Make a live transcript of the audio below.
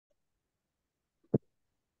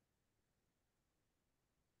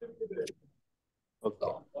Okay.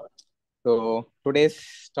 So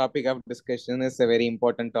today's topic of discussion is a very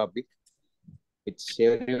important topic, which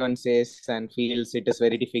everyone says and feels it is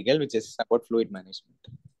very difficult, which is about fluid management.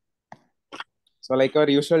 So, like our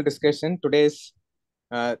usual discussion, today's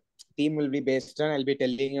uh, theme will be based on I'll be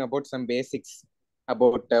telling you about some basics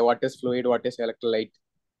about what is fluid, what is electrolyte.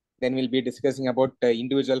 Then we'll be discussing about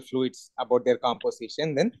individual fluids, about their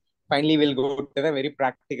composition. Then finally, we'll go to the very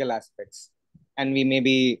practical aspects. And we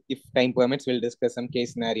maybe, if time permits, we'll discuss some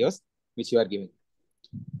case scenarios which you are giving.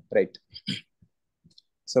 Right.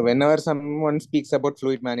 So whenever someone speaks about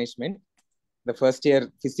fluid management, the first year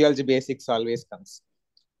physiology basics always comes.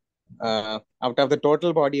 Out of the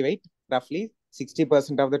total body weight, roughly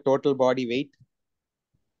 60% of the total body weight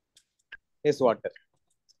is water.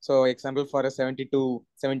 So example, for a 70 to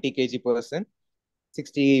 70 kg person,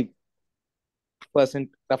 60%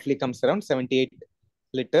 roughly comes around 78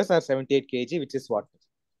 liters or 78 kg, which is water.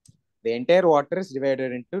 The entire water is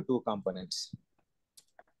divided into two components.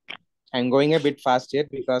 I'm going a bit fast here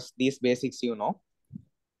because these basics you know,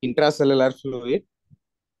 intracellular fluid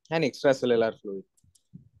and extracellular fluid.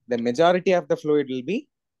 The majority of the fluid will be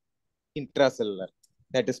intracellular.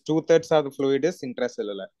 That is 2/3 of the fluid is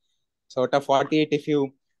intracellular. So out of 48, if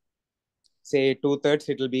you say 2/3,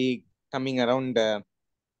 it will be coming around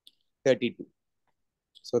 32.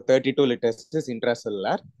 So 32 liters is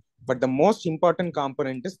intracellular. But the most important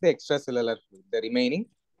component is the extracellular fluid, the remaining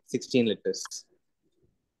 16 liters.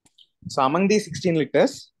 So among these 16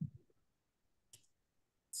 liters,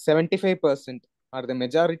 75% or the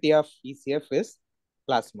majority of ECF is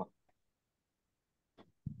plasma.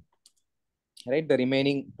 Right, the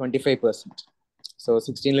remaining 25%. So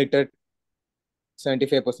 16 liter,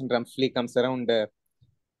 75% roughly comes around 12.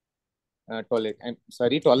 I'm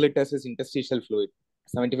sorry, 12 liters is interstitial fluid.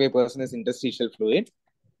 75% is interstitial fluid.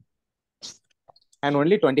 And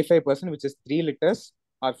only 25%, which is 3 liters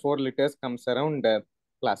or 4 liters, comes around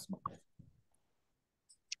plasma.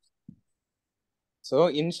 So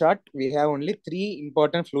in short, we have only 3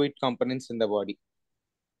 important fluid components in the body.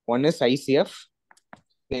 One is ICF.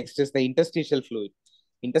 Next is the interstitial fluid.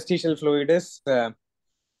 Interstitial fluid is the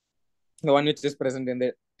one which is present in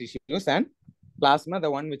the tissues, and plasma,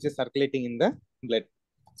 the one which is circulating in the blood.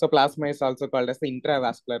 So plasma is also called as the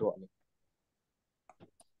intravascular volume.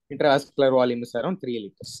 Intravascular volume is around 3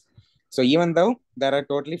 liters. So even though there are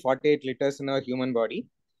totally 48 liters in our human body,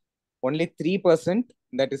 only 3%,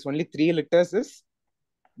 that is only 3 liters is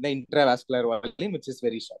the intravascular volume, which is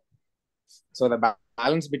very short. So the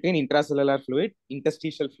balance between intracellular fluid,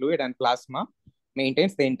 interstitial fluid, and plasma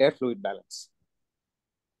maintains the entire fluid balance.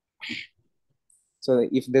 So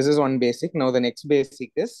if this is one basic, now the next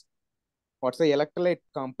basic is what's the electrolyte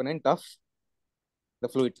component of the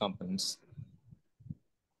fluid components.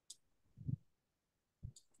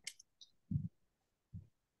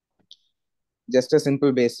 Just a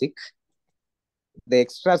simple basic. The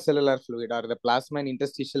extracellular fluid or the plasma and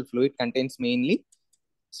interstitial fluid contains mainly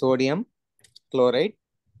sodium, chloride,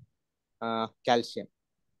 calcium.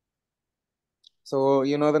 So,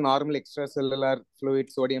 you know, the normal extracellular fluid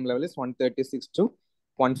sodium level is 136 to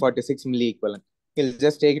 146 milliequivalent. We'll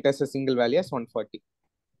just take it as a single value as 140.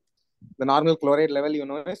 The normal chloride level, you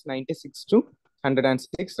know, is 96 to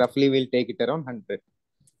 106. Roughly, we'll take it around 100.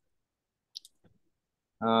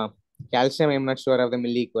 Calcium, I'm not sure of the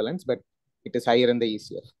milliequivalents, but it is higher in the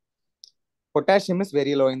ECF. Potassium is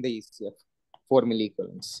very low in the ECF, 4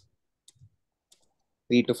 milliequivalents.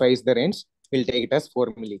 3 to 5 is the range. We'll take it as 4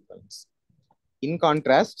 milliequivalents. In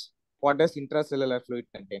contrast, what does intracellular fluid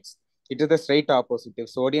contains? It is the straight opposite. If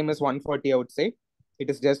sodium is 140 outside, it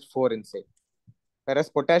is just 4 inside. Whereas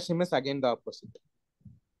potassium is again the opposite.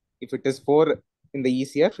 If it is 4 in the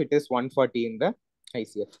ECF, it is 140 in the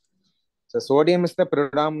ICF. So sodium is the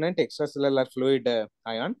predominant extracellular fluid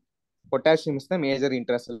ion. Potassium is the major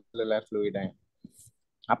intracellular fluid ion.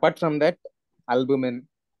 Apart from that, albumin,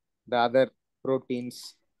 the other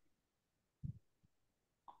proteins,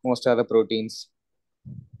 most other proteins,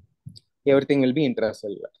 everything will be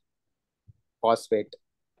intracellular. Phosphate,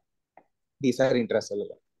 these are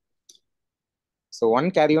intracellular. So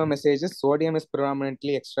one carry-on message is sodium is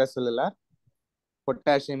predominantly extracellular,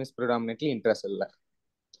 potassium is predominantly intracellular.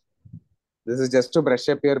 This is just to brush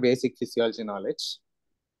up your basic physiology knowledge.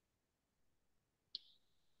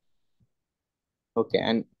 Okay,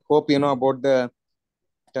 and hope you know about the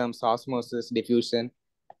terms osmosis, diffusion,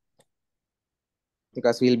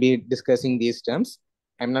 because we'll be discussing these terms.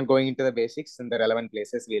 I'm not going into the basics. In the relevant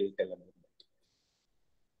places, we'll tell about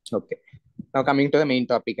that. Okay, now coming to the main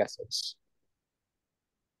topic as such.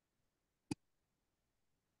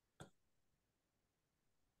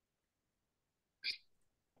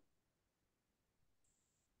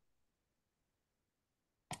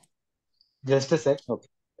 Just a sec. Okay.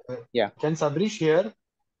 Uh, Yeah. Can Sabrish hear?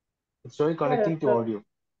 It's showing connecting to audio.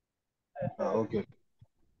 Okay.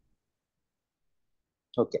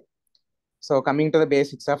 Okay. So coming to the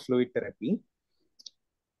basics of fluid therapy.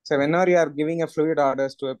 So whenever you are giving a fluid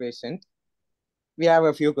orders to a patient, we have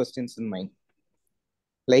a few questions in mind.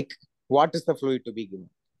 Like, what is the fluid to be given?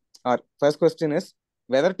 Our first question is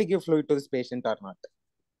whether to give fluid to this patient or not.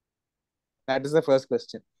 That is the first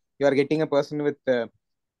question. You are getting a person with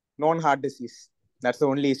known heart disease. That's the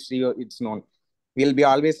only history it's known. We'll be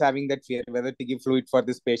always having that fear whether to give fluid for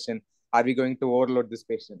this patient. Are we going to overload this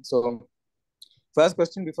patient? So, first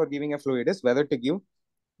question before giving a fluid is whether to give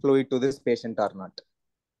fluid to this patient or not.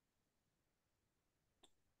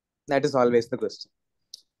 That is always the question.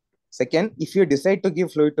 Second, if you decide to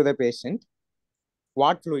give fluid to the patient,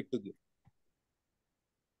 what fluid to give?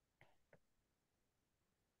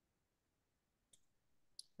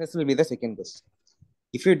 This will be the second question.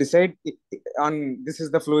 If you decide on this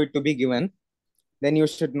is the fluid to be given, then you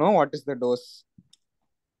should know what is the dose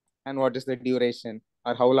and what is the duration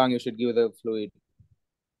or how long you should give the fluid.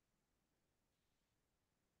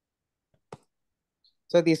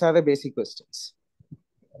 So these are the basic questions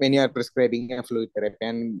when you are prescribing a fluid therapy.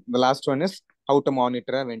 And the last one is how to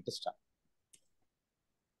monitor and when to start.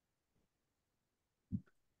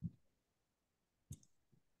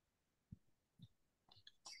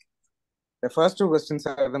 The first two questions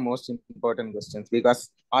are the most important questions because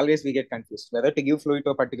always we get confused whether to give fluid to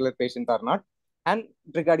a particular patient or not, and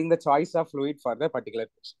regarding the choice of fluid for the particular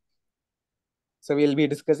patient. So we'll be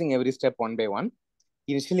discussing every step one by one.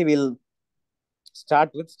 Initially, we'll start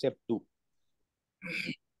with step 2.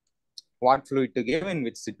 What fluid to give in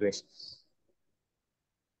which situation.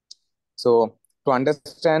 So to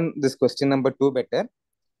understand this question number 2 better,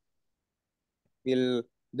 we'll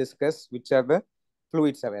discuss which are the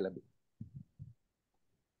fluids available.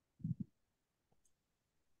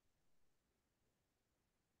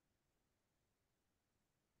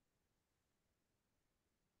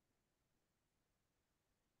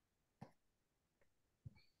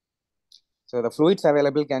 So the fluids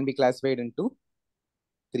available can be classified into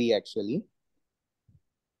 3 actually.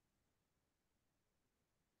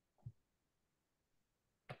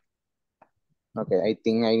 Okay, I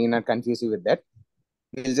think I need not confuse you with that.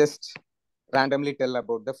 We'll just randomly tell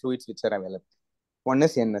about the fluids which are available. One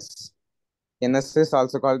is NS. NS is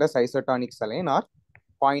also called as isotonic saline or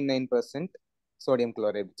 0.9% sodium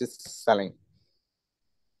chloride, which is saline.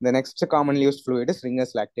 The next commonly used fluid is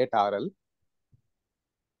Ringer's lactate RL.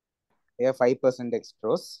 We have 5%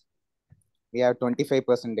 dextrose. We have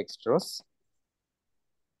 25% dextrose.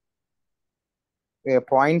 We have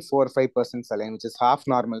 0.45% saline, which is half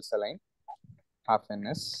normal saline, half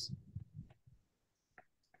NS.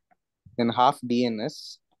 Then half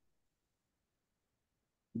DNS,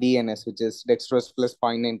 which is dextrose plus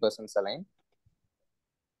 0.9% saline.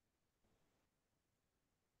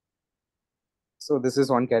 So this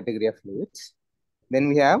is one category of fluids. Then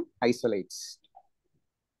we have isolates.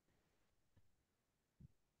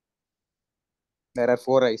 There are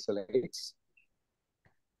 4 isolates.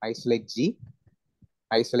 Isolate G,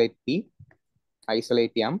 isolate P,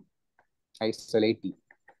 isolate M, isolate T.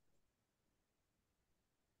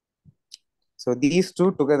 So these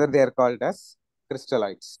two together, they are called as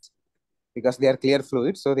crystalloids because they are clear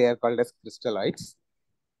fluids. So they are called as crystalloids.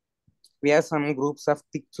 We have some groups of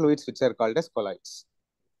thick fluids which are called as colloids.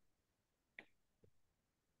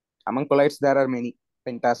 Among colloids, there are many: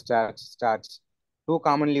 pentastarch, starch. 2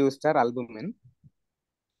 commonly used are albumin.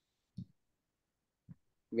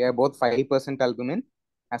 We have both 5% albumin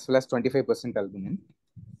as well as 25% albumin.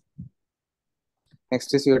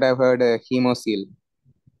 Next is you would have heard hemosil.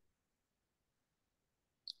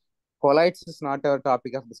 Colloids is not our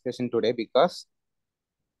topic of discussion today because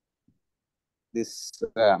this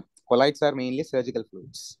colloids are mainly surgical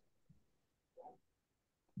fluids.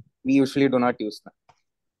 We usually do not use them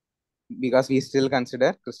because we still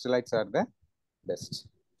consider crystalloids are the best.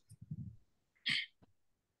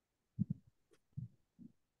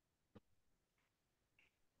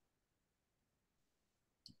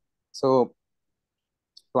 So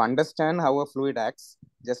to understand how a fluid acts,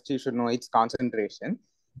 just you should know its concentration.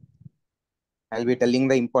 I'll be telling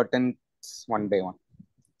the importance one by one.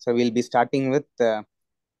 So we'll be starting with the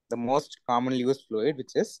most commonly used fluid,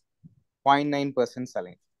 which is 0.9%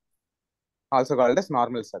 saline, also called as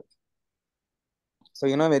normal saline. So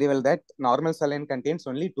you know very well that normal saline contains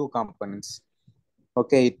only 2 components.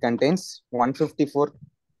 Okay, it contains 154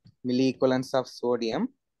 milliequivalents of sodium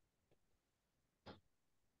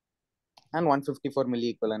and 154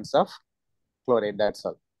 milliequivalents of chloride. That's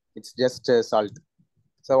all. It's just salt.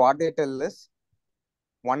 So what they tell is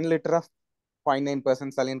 1 liter of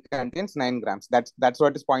 0.9% saline contains 9 grams. That's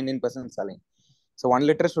what is 0.9% saline. So 1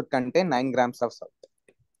 liter should contain 9 grams of salt.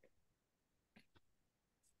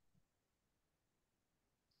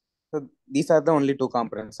 So these are the only two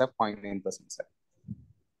components of 0.9% saline.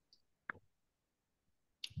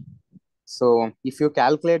 So if you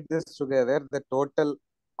calculate this together, the total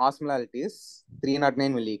osmolality is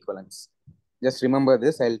 309 milliequivalents. Just remember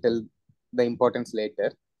this. I'll tell the importance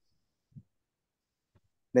later.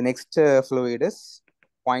 The next fluid is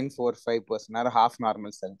 0.45% or half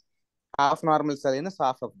normal saline. Half normal saline is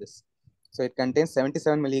half of this. So it contains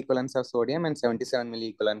 77 milliequivalents of sodium and 77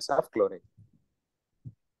 milliequivalents of chloride.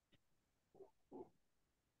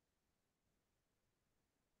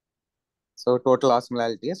 So total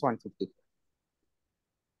osmolality is 150.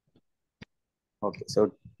 Okay,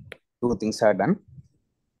 so two things are done.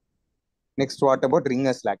 Next, what about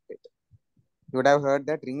Ringer's lactate? You would have heard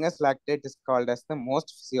that Ringer's lactate is called as the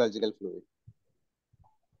most physiological fluid.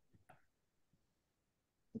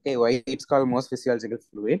 Okay, why it's called most physiological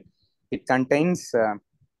fluid? It contains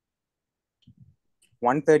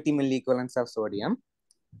 130 milliequivalents of sodium.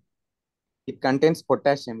 It contains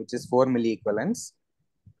potassium, which is 4 milliequivalents.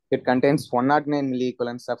 It contains 109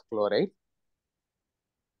 milliequivalents of chloride.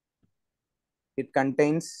 It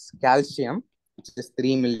contains calcium, which is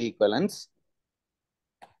 3 milliequivalents.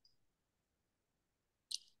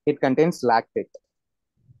 It contains lactate.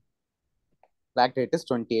 Lactate is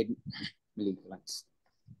 28 milliequivalents.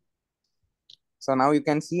 So now you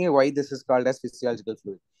can see why this is called as physiological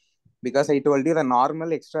fluid. Because I told you the normal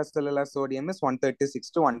extracellular sodium is 136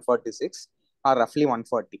 to 146 or roughly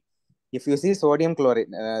 140. If you see sodium chloride,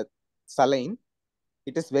 saline,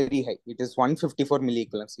 it is very high. It is 154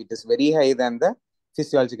 milliequivalents. It is very high than the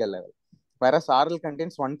physiological level. Whereas oral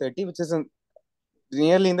contains 130, which is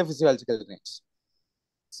nearly in the physiological range.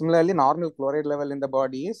 Similarly, normal chloride level in the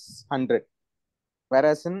body is 100.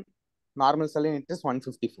 Whereas in normal saline, it is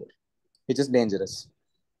 154, which is dangerous.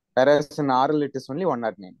 Whereas in oral, it is only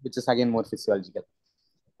 109, which is again more physiological.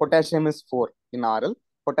 Potassium is 4 in oral.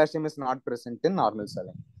 Potassium is not present in normal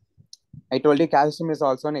saline. I told you calcium is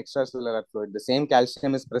also an extracellular fluid. The same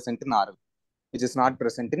calcium is present in oral, which is not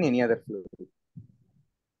present in any other fluid.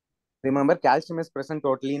 Remember, calcium is present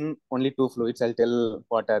totally in only two fluids. I'll tell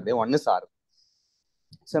what are they. One is oral.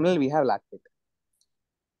 Similarly, we have lactate.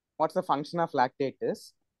 What's the function of lactate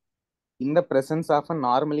is, in the presence of a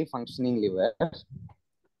normally functioning liver,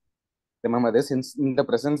 remember this, in the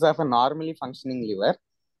presence of a normally functioning liver,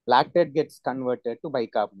 lactate gets converted to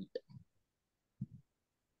bicarbonate.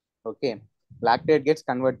 Okay, lactate gets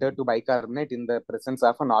converted to bicarbonate in the presence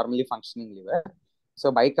of a normally functioning liver.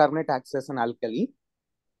 So bicarbonate acts as an alkali,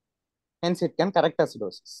 hence it can correct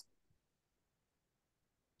acidosis.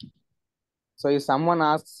 So if someone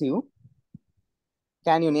asks you,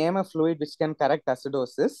 can you name a fluid which can correct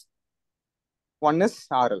acidosis? One is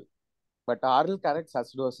oral, but oral corrects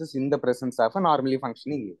acidosis in the presence of a normally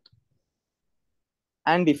functioning liver.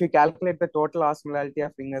 And if you calculate the total osmolality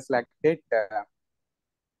of Ringer's lactate,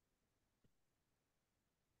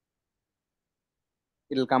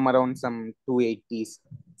 it'll come around some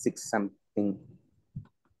 286 something.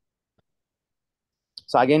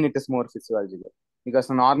 So again, it is more physiological because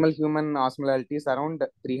the normal human osmolality is around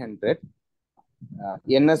 300.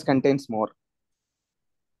 NS contains more.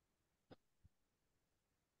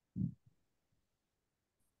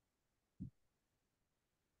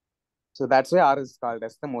 So that's why R is called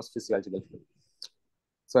as the most physiological fluid.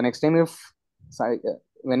 So next time,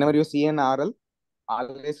 whenever you see an RL,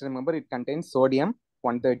 always remember it contains sodium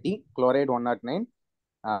 130, chloride 109,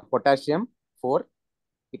 potassium 4.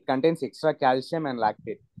 It contains extra calcium and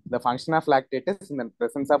lactate. The function of lactate is in the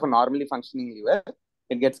presence of a normally functioning liver,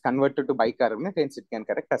 it gets converted to bicarbonate, hence it can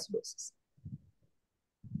correct acidosis.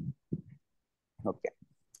 Okay,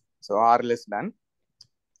 so RL is done.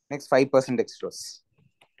 Next, 5% dextrose.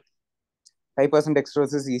 5%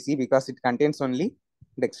 dextrose is easy because it contains only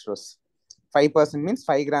dextrose. 5% means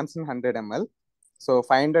 5 grams in 100 ml. So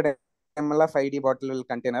 500 ml of ID bottle will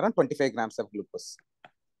contain around 25 grams of glucose.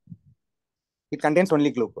 It contains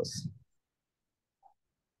only glucose.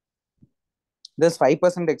 This 5%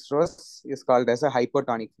 dextrose is called as a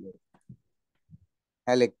hypotonic fluid.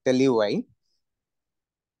 I'll tell you why.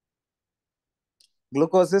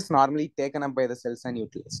 Glucose is normally taken up by the cells and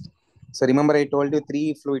utilized. So remember, I told you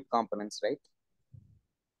 3 fluid components, right?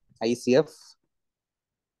 ICF,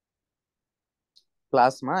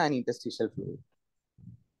 plasma, and interstitial fluid.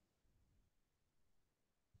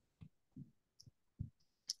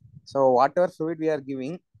 So whatever fluid we are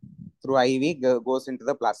giving through IV goes into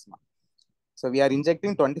the plasma. So we are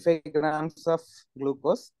injecting 25 grams of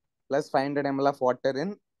glucose plus 500 ml of water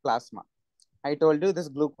in plasma. I told you this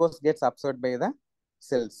glucose gets absorbed by the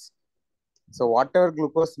cells. So whatever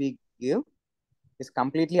glucose we give is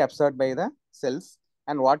completely absorbed by the cells,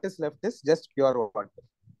 and what is left is just pure water.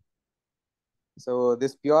 So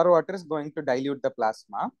this pure water is going to dilute the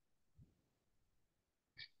plasma.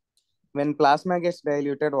 When plasma gets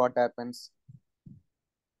diluted, what happens?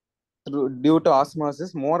 Due to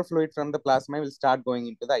osmosis, more fluid from the plasma will start going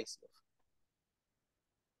into the ICF.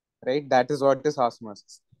 Right? That is what is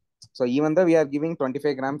osmosis. So even though we are giving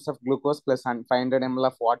 25 grams of glucose plus 500 ml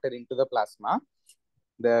of water into the plasma,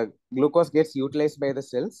 the glucose gets utilized by the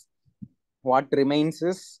cells. What remains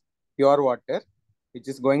is pure water, which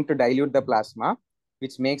is going to dilute the plasma,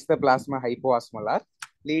 which makes the plasma hypoosmolar,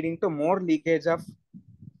 leading to more leakage of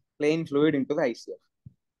plain fluid into the ICF.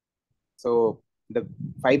 So the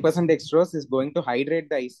 5% dextrose is going to hydrate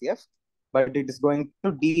the ICF, but it is going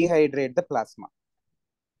to dehydrate the plasma.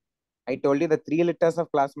 I told you the 3 liters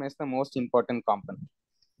of plasma is the most important component.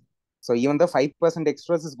 So even the 5%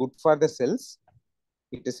 dextrose is good for the cells,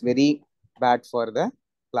 it is very bad for the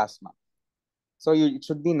plasma. So it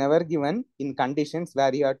should be never given in conditions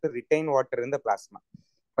where you have to retain water in the plasma.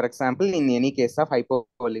 For example, in any case of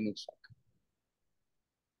hypovolemic shock.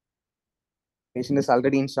 Patient is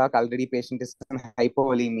already in shock, already patient is in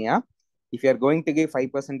hypovolemia. If you are going to give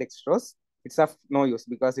 5% dextrose, it's of no use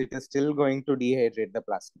because it is still going to dehydrate the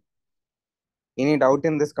plasma. Any doubt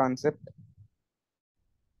in this concept?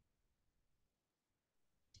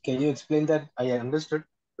 Can you explain that? I understood,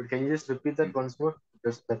 but can you just repeat that once more?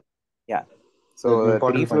 Just that Yeah. the So the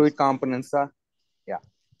three important fluid points. components are, yeah.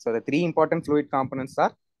 So the three important fluid components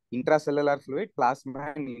are intracellular fluid,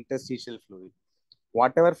 plasma, and interstitial fluid.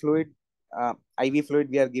 Whatever fluid, IV fluid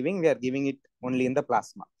we are giving it only in the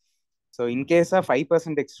plasma. So in case of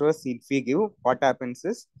 5% dextrose, if we give, what happens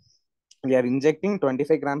is we are injecting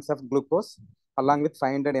 25 grams of glucose along with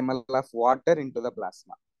 500 ml of water into the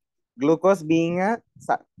plasma. Glucose being a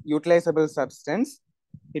utilizable substance,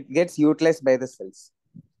 it gets utilized by the cells.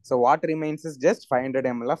 So what remains is just 500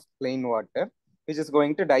 ml of plain water, which is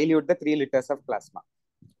going to dilute the 3 liters of plasma.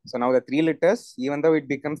 So now the 3 liters, even though it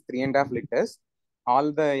becomes 3.5 liters,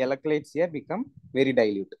 all the electrolytes here become very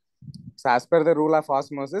dilute. So as per the rule of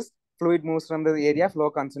osmosis, fluid moves from the area of low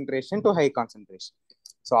concentration to high concentration.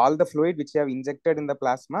 So all the fluid which you have injected in the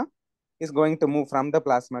plasma is going to move from the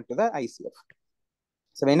plasma to the ICF.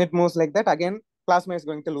 So when it moves like that, again, plasma is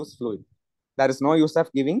going to lose fluid. There is no use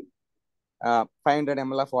of giving 500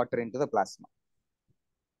 ml of water into the plasma.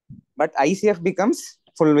 But ICF becomes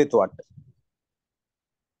full with water.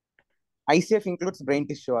 ICF includes brain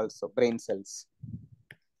tissue also, brain cells.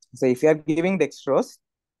 So if you are giving dextrose,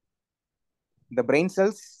 the brain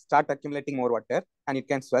cells start accumulating more water and it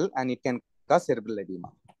can swell and it can cause cerebral edema.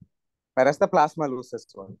 Whereas the plasma loses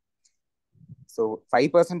water. So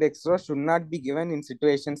 5% dextrose should not be given in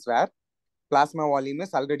situations where plasma volume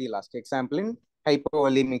is already lost. Example, in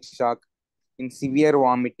hypovolemic shock, in severe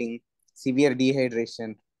vomiting, severe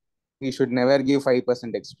dehydration, we should never give 5%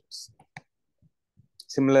 dextrose.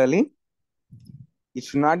 Similarly, it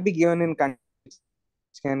should not be given in conditions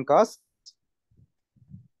which can cause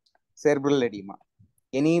cerebral edema,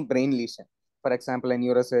 any brain lesion. For example, a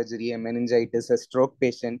neurosurgery, a meningitis, a stroke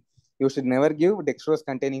patient, you should never give dextrose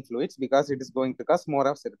containing fluids because it is going to cause more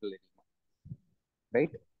of cerebral edema. Right?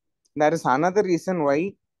 There is another reason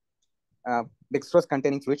why dextrose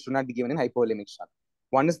containing fluid should not be given in hypovolemic shock.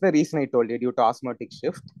 One is the reason I told you, due to osmotic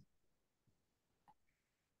shift.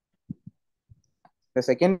 The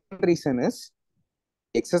second reason is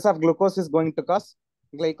excess of glucose is going to cause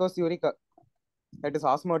glycosuric, that is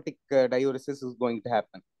osmotic diuresis is going to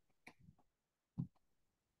happen.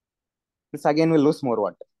 This again will lose more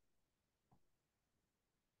water.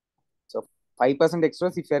 So 5%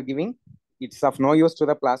 dextrose, if you are giving, it's of no use to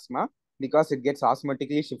the plasma because it gets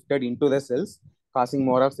osmotically shifted into the cells, causing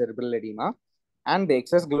more of cerebral edema. And the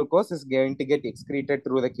excess glucose is going to get excreted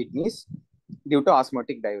through the kidneys due to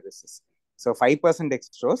osmotic diuresis. So 5%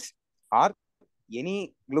 dextrose or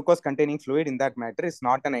any glucose containing fluid in that matter is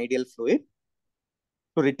not an ideal fluid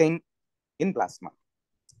to retain in plasma.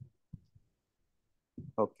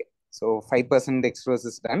 Okay, so 5% dextrose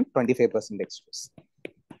is done, 25% dextrose.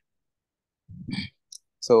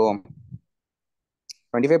 So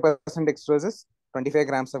 25% dextrose is 25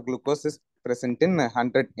 grams of glucose is present in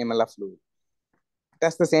 100 ml of fluid.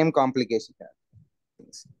 That's the same complication here.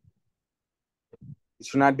 It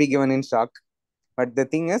should not be given in shock. But the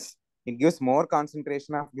thing is, it gives more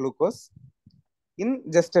concentration of glucose in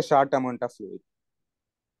just a short amount of fluid.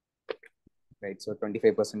 Right, so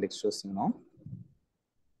 25% dextrose, you know.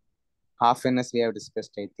 Half NS we have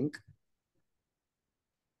discussed, I think.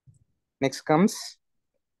 Next comes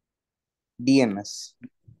DNS.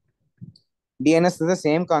 DNS is the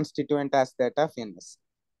same constituent as that of NS.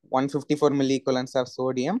 154 milliequivalents of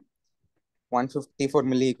sodium, 154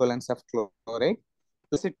 milliequivalents of chloride,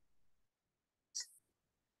 plus it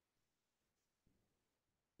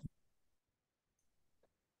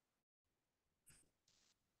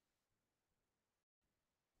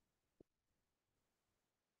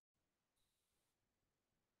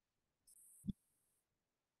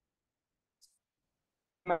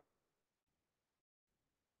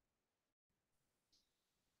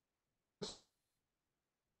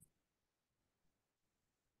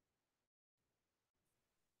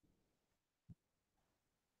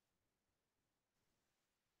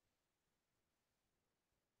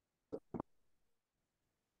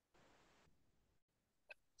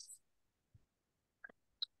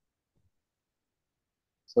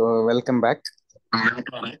so welcome back.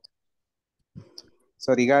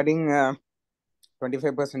 So regarding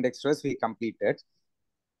 25% extras we completed.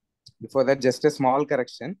 Before that, just a small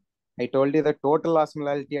correction. I told you the total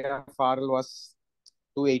osmolality of RL was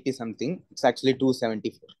 280 something. It's actually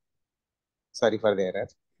 274. Sorry for the error.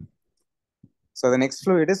 So the next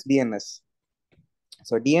fluid is DNS.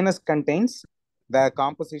 So DNS contains the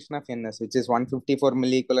composition of NS, which is 154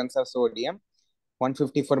 milliequivalents of sodium,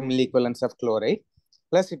 154 milliequivalents of chloride,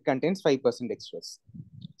 plus it contains 5% dextrose.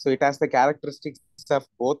 So it has the characteristics of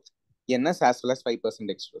both NS as well as 5%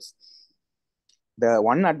 dextrose. The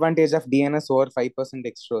one advantage of DNS over 5%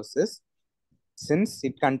 dextrose is, since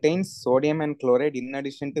it contains sodium and chloride in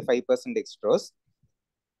addition to 5% dextrose,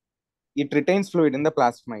 it retains fluid in the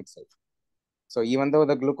plasma itself. So even though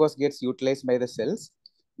the glucose gets utilized by the cells,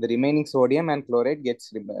 the remaining sodium and chloride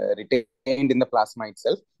gets retained in the plasma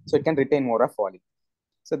itself. So it can retain more of volume.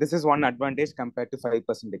 So this is one advantage compared to 5%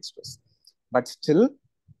 dextrose. But still,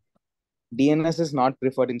 DNS is not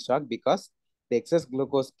preferred in shock because the excess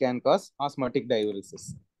glucose can cause osmotic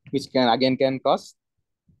diuresis, which can cause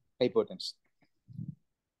hypotension.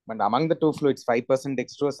 But among the two fluids, 5%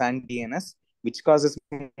 dextrose and DNS, which causes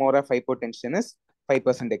more of hypotension is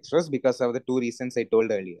 5% dextrose because of the two reasons I told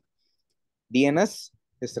earlier. DNS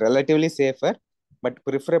is relatively safer, but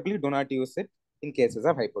preferably do not use it in cases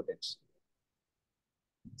of hypotension.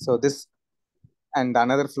 So this and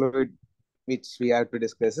another fluid which we have to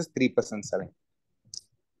discuss is 3% saline.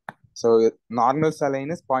 So normal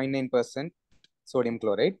saline is 0.9% sodium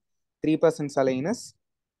chloride. 3% saline is,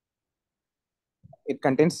 it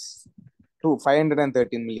contains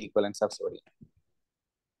 513 milliequivalents of sodium.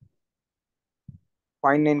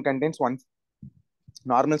 0.9 contains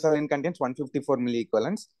normal saline contains 154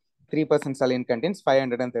 milliequivalents. 3% saline contains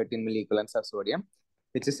 513 milliequivalents of sodium,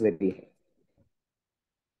 which is very high.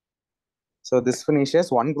 So this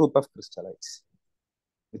finishes one group of crystalloids,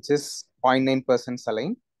 which is 0.9%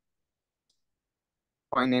 saline,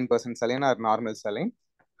 0.9% saline or normal saline,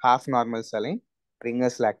 half normal saline,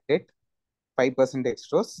 Ringer's lactate, 5%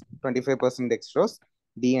 dextrose, 25% dextrose,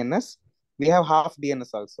 DNS. We have half DNS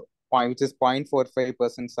also, which is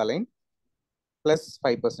 0.45% saline plus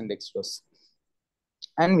 5% dextrose.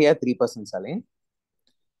 And we have 3% saline.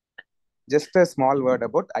 Just a small word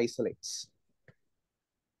about isolates.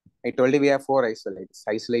 I told you we have 4 isolates: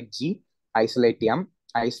 isolate G, isolate M,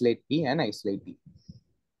 isolate P, and isolate D.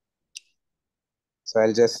 So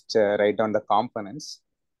I'll just write down the components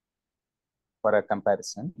for a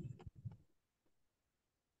comparison.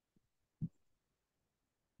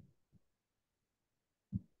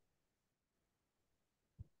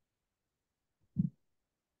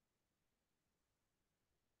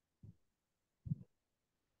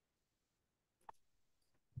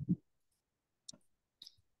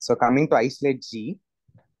 So coming to isolate G,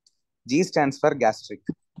 G stands for gastric.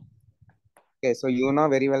 Okay, so you know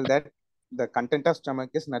very well that the content of stomach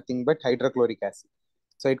is nothing but hydrochloric acid.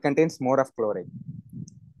 So it contains more of chloride.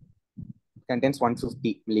 It contains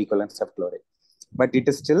 150 milliequivalents of chloride. But it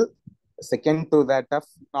is still second to that of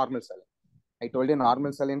normal saline. I told you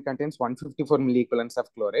normal saline contains 154 milliequivalents of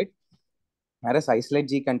chloride, whereas isolate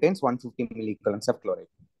G contains 150 milliequivalents of chloride.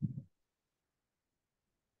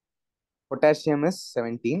 Potassium is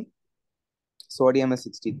 17, sodium is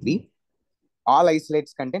 63. All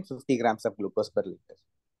isolates contain 50 grams of glucose per liter,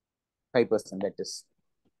 5% that is.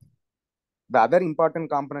 The other important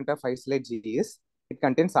component of isolate G is it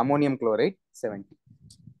contains ammonium chloride, 70.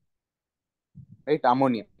 Right,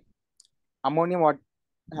 ammonium. Ammonium, what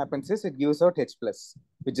happens is it gives out H+,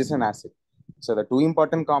 which is an acid. So the two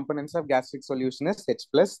important components of gastric solution is H+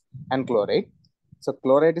 and chloride. So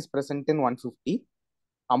chloride is present in 150.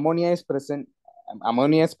 Ammonia is present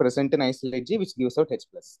in isolate G, which gives out H+.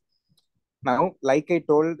 Now, like I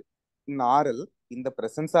told in RL, in the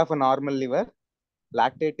presence of a normal liver,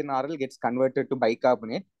 lactate in oral gets converted to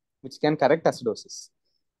bicarbonate, which can correct acidosis.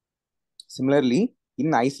 Similarly,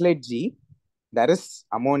 in isolate G, there is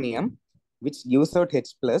ammonium, which gives out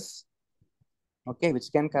H plus, okay, which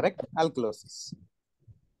can correct alkalosis.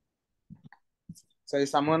 So if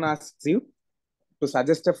someone asks you to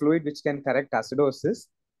suggest a fluid which can correct acidosis,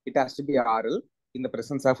 it has to be oral in the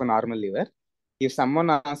presence of a normal liver. If someone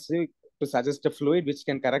asks you to suggest a fluid which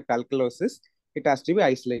can correct alkalosis, it has to be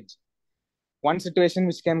isolate. One situation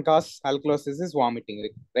which can cause alkalosis is vomiting,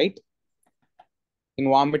 right? In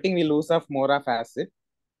vomiting, we lose off more of acid,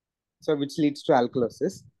 so which leads to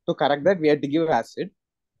alkalosis. To correct that, we have to give acid.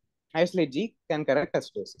 Isolate G can correct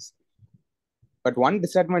acidosis. But one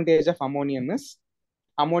disadvantage of ammonium is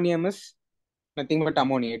nothing but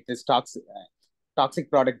ammonia. It is toxic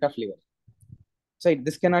product of liver. So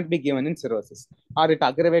this cannot be given in cirrhosis, or it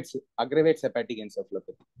aggravates hepatic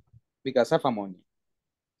encephalopathy because of ammonia.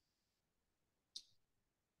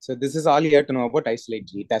 So this is all you have to know about isolate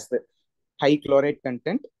G. It has the high chloride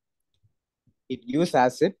content. It gives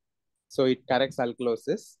acid, so it corrects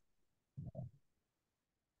alkalosis.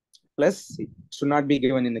 Plus, it should not be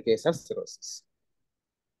given in the case of cirrhosis.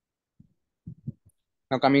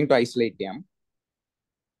 Now coming to isolate M.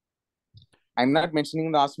 I'm not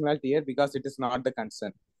mentioning the osmolality here because it is not the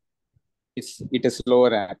concern. It is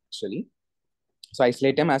lower actually. So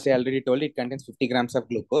isolate M, as I already told you, it contains 50 grams of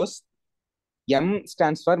glucose. M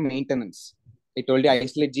stands for maintenance. I told you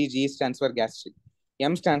isolate G, G stands for gastric.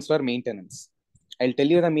 M stands for maintenance. I'll tell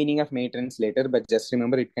you the meaning of maintenance later, but just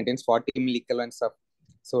remember it contains 40 milliequivalents of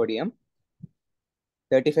sodium,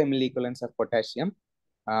 35 milliequivalents of potassium,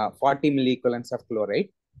 40 milliequivalents of chloride.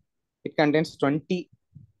 It contains 20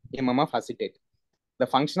 mm of acetate. The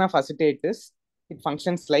function of acetate is it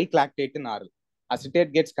functions like lactate in oral.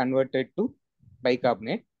 Acetate gets converted to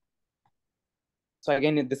bicarbonate. So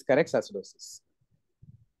again, this corrects acidosis.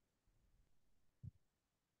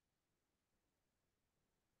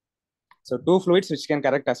 So two fluids which can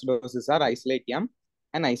correct acidosis are isolate M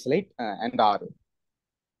and isolate and R.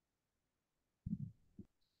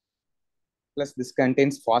 Plus this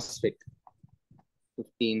contains phosphate,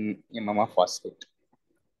 15 mm of phosphate.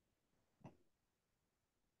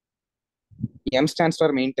 M stands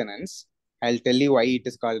for maintenance. I'll tell you why it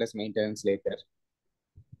is called as maintenance later.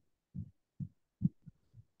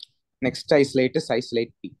 Next isolate is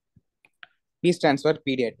isolate P. P stands for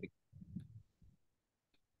pediatric,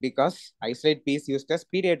 because isolate P is used as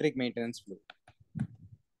pediatric maintenance fluid.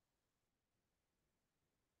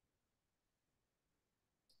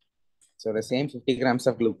 So the same 50 grams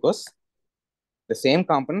of glucose, the same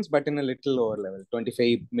components, but in a little lower level,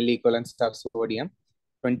 25 milliequivalents of sodium,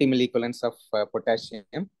 20 milliequivalents of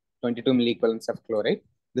potassium, 22 milliequivalents of chloride.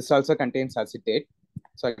 This also contains acetate.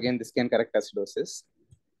 So again, this can correct acidosis.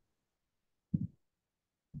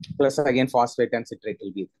 Plus again, phosphate and citrate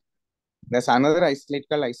will be. There's another isolate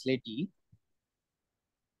called isolate E.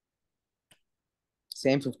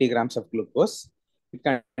 Same 50 grams of glucose. It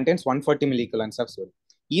contains 140 milliequivalents of sodium.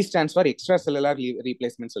 E stands for extracellular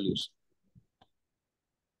replacement solution.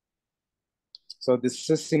 So this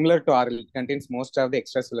is similar to RL. It contains most of the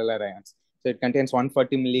extracellular ions. So it contains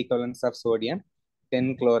 140 milliequivalents of sodium,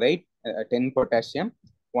 10 chloride, 10 potassium,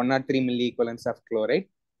 103 milliequivalents of chloride.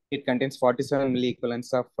 It contains 47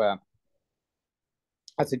 milliequivalents of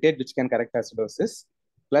acetate, which can correct acidosis.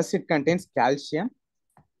 Plus it contains calcium,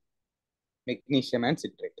 magnesium, and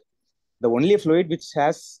citrate. The only fluid which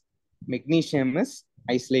has magnesium is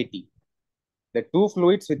isolate E. The two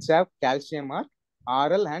fluids which have calcium are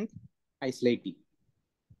RL and isolate E.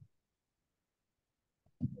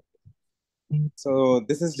 So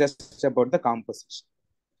this is just about the composition.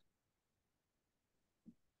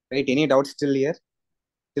 Right? Any doubts still here?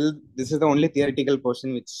 Till this is the only theoretical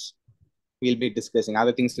portion which we'll be discussing.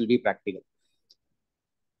 Other things will be practical.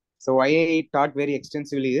 So why I taught very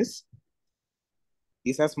extensively is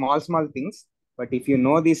these are small things, but if you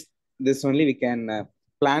know this only we can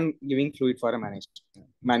plan giving fluid for a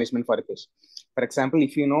management for a patient. For example,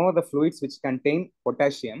 if you know the fluids which contain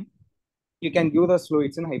potassium, you can give those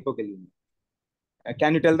fluids in hypokalemia.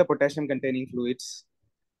 Can you tell the potassium containing fluids?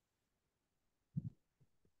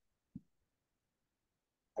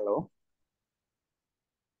 Hello?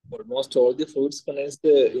 Almost all the fluids contains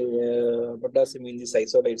the potassium in the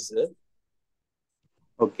isolates.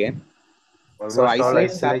 Okay. So Almost all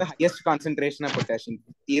isolates have the isolate. highest concentration of potassium.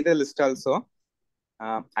 See the list also.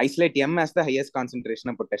 Isolate M has the highest concentration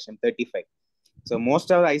of potassium, 35. So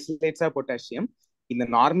most of the isolates are potassium. In the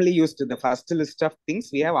normally used, the first list of things,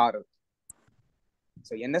 we have RL.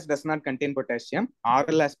 So NS does not contain potassium.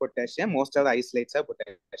 RL has potassium. Most of the isolates are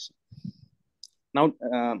potassium. Now,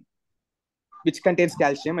 which contains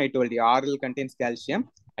calcium? I told you oral contains calcium,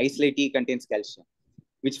 isolate E contains calcium.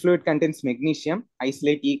 Which fluid contains magnesium?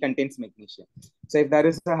 Isolate E contains magnesium. So if there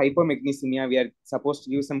is a hypomagnesemia, we are supposed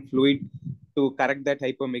to use some fluid to correct that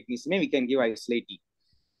hypomagnesemia. We can give isolate E.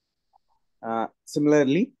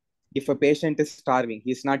 Similarly, if a patient is starving,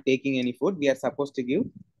 he is not taking any food, we are supposed to give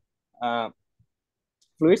uh,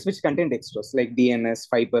 fluids which contain dextrose, like DNS,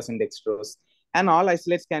 5% dextrose. And all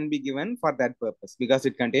isolates can be given for that purpose because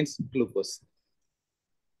it contains glucose.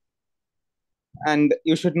 And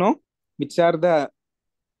you should know which are the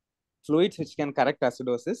fluids which can correct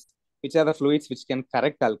acidosis, which are the fluids which can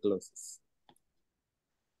correct alkalosis.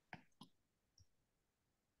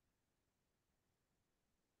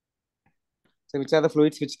 So which are the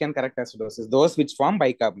fluids which can correct acidosis? Those which form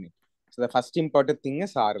bicarbonate. So the first important thing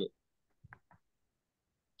is oral.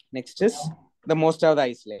 Next is the most of the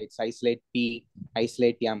isolates, isolate P,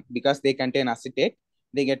 isolate M, because they contain acetate,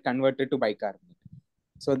 they get converted to bicarbonate.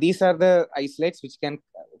 So these are the isolates which can,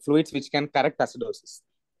 fluids which can correct acidosis,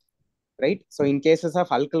 right? So in cases of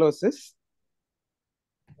alkalosis,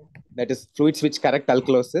 that is fluids which correct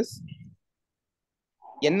alkalosis,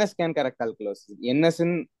 NS can correct alkalosis. NS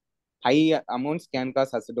in high amounts can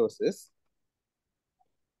cause acidosis.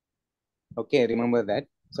 Okay, remember that.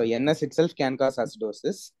 So NS itself can cause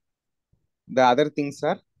acidosis. The other things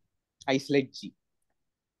are isolate G.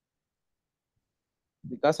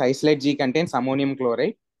 Because isolate G contains ammonium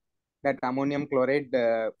chloride. That ammonium chloride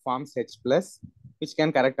forms H plus, which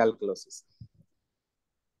can correct alkalosis.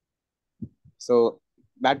 So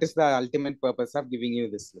that is the ultimate purpose of giving you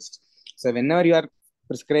this list. So whenever you are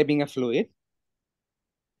prescribing a fluid,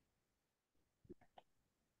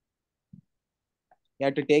 you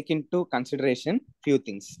have to take into consideration few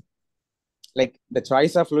things. Like the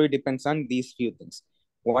choice of fluid depends on these few things.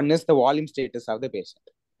 One is the volume status of the patient.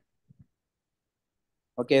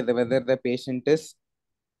 Okay, whether the patient is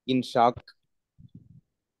in shock,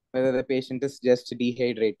 whether the patient is just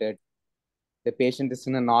dehydrated, the patient is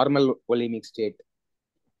in a normal volemic state.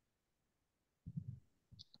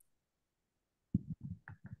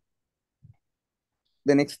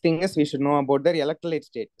 The next thing is we should know about their electrolyte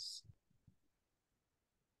status.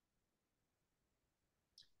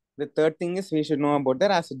 The third thing is we should know about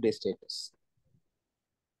their acid-base status.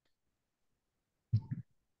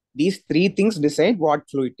 These three things decide what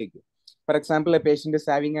fluid to give. For example, a patient is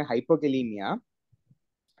having a hypokalemia.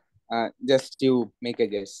 Just to make a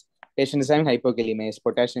guess. Patient is having hypokalemia. His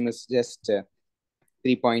potassium is just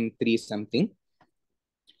 3.3 something.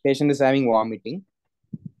 Patient is having vomiting.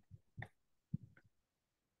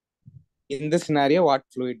 In this scenario, what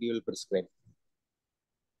fluid you will prescribe?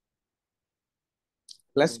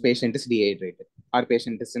 Plus, patient is dehydrated or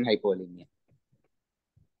patient is in hypovolemia.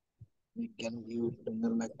 We can give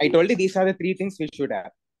like I told you these are the three things we should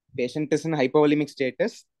have. Patient is in hypovolemic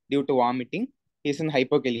status due to vomiting. He is in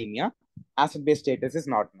hypokalemia. Acid-base status is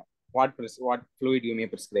not known. What fluid you may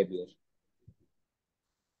prescribe here?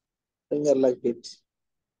 finger like it.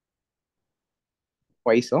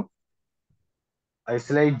 Why so?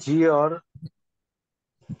 Isolate G or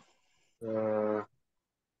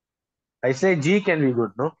isolate G can be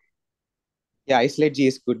good, no? Yeah, isolate G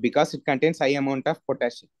is good because it contains high amount of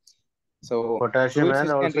potassium. So Potassium fluids and which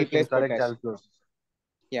can also can replace correct potassium. alkalosis.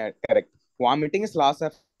 Yeah, correct. Vomiting is loss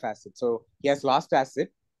of acid. So he has lost acid.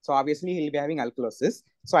 So obviously he'll be having alkalosis.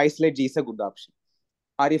 So isolate G is a good option.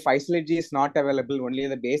 Or if isolate G is not available, only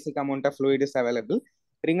the basic amount of fluid is available,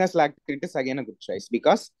 Ringer's lactate is again a good choice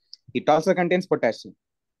because it also contains potassium.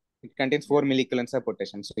 It contains 4 millicoulombs of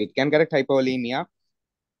potassium. So it can correct hypovolemia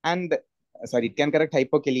and it can correct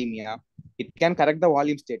hypokalemia. It can correct the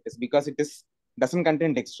volume status because it doesn't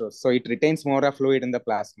contain dextrose. So it retains more of fluid in the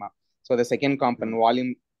plasma. So the second component,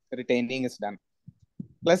 volume retaining, is done.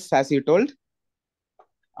 Plus, as you told,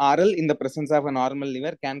 oral in the presence of a normal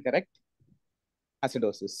liver can correct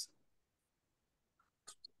acidosis.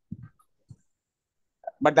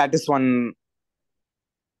 But that is one.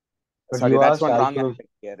 But Sorry, you that's asked one wrong alkalosis, aspect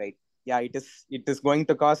here, right? Yeah, it is going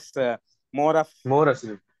to cause more of more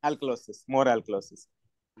acidic, more alkalosis. more alkalosis.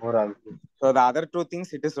 So the other two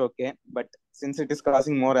things, it is okay, but since it is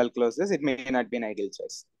causing more alkalosis, it may not be an ideal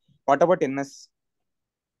choice. What about NS?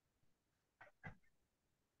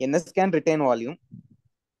 NS can retain volume,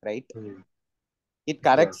 right? It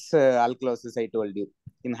corrects alkalosis, I told you.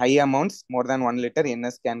 In high amounts, more than 1 liter,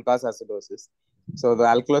 NS can cause acidosis. So the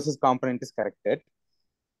alkalosis component is corrected,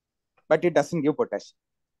 but it doesn't give potassium.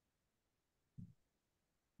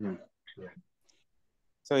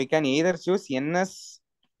 So you can either choose NS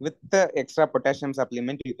with the extra potassium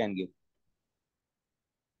supplement you can give.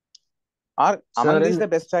 Or among these, the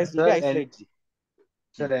best choice will be isolate G.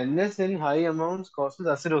 Sir, NS in high amounts causes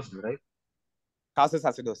acidosis, right? Causes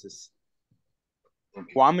acidosis.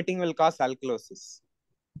 Okay. Vomiting will cause alkalosis.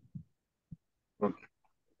 Okay.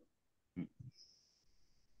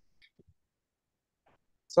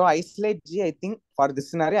 So isolate G, I think for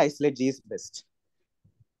this scenario, isolate G is best.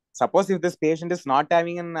 Suppose if this patient is not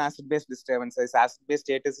having an acid-base disturbance, his acid-base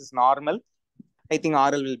status is normal, I think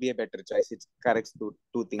oral will be a better choice. It corrects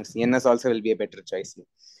two things. NS also will be a better choice.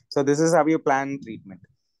 So this is how you plan treatment.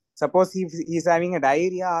 Suppose if he's having a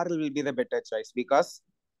diarrhea, oral will be the better choice because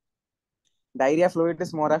diarrhea fluid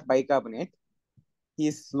is more of bicarbonate.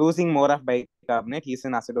 He's losing more of bicarbonate. He's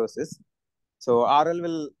in acidosis. So oral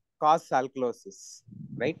will cause alkalosis,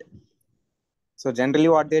 right? So generally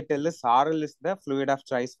what they tell is oral is the fluid of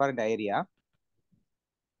choice for diarrhea.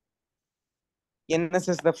 NS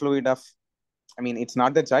is the fluid of, it's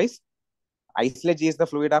not the choice. Isolate G is the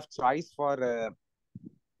fluid of choice for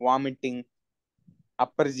vomiting,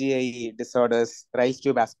 upper GI disorders, Rice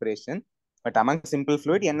tube aspiration. But among simple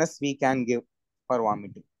fluid, NS we can give for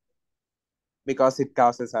vomiting because it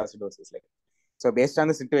causes acidosis. So based on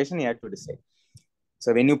the situation, you have to decide.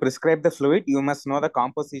 So when you prescribe the fluid, you must know the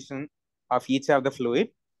composition of each of the fluid.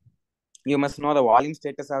 You must know the volume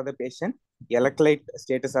status of the patient, electrolyte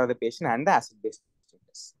status of the patient, and the acid-base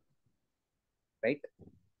status. Right?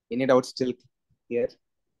 Any doubts still here?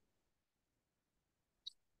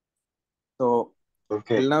 So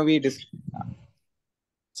till now we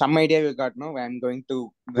some idea we got. Now I'm going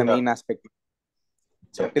to the main aspect.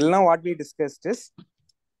 So till now what we discussed is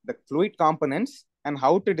the fluid components and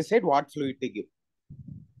how to decide what fluid to give.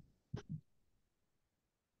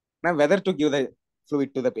 Now whether to give the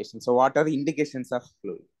fluid to the patient. So what are the indications of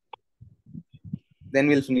fluid? Then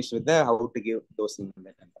we'll finish with the how to give dosing.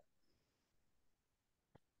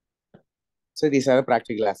 So these are the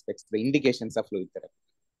practical aspects, the indications of fluid therapy.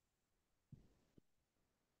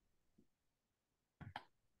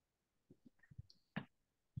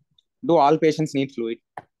 Do all patients need fluid?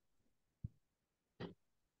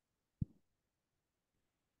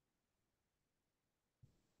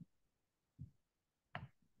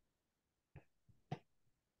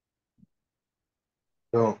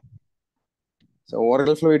 No. So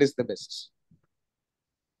oral fluid is the best.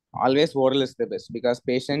 Always oral is the best because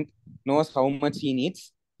patient knows how much he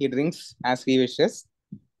needs. He drinks as he wishes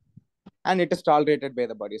and it is tolerated by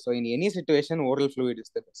the body. So in any situation, oral fluid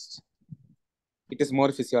is the best. It is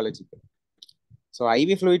more physiological. So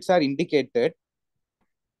IV fluids are indicated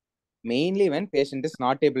mainly when patient is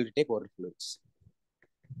not able to take oral fluids.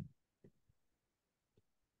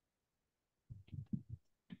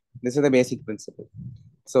 This is the basic principle.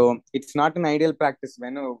 So it's not an ideal practice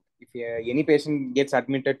when if any patient gets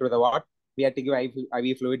admitted to the ward, we have to give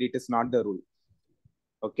IV fluid. It is not the rule.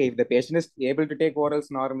 Okay, if the patient is able to take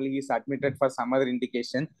orals normally, he is admitted for some other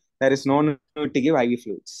indication, there is no need to give IV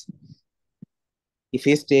fluids. If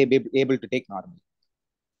he is able to take normally.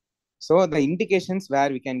 So the indications where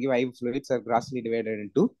we can give IV fluids are grossly divided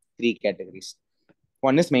into 3 categories.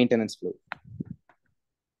 One is maintenance fluid.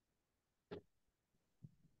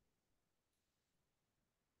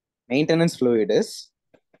 Maintenance fluid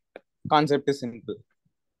concept is simple.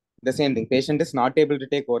 The same thing. Patient is not able to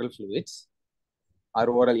take oral fluids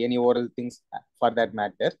or any oral things for that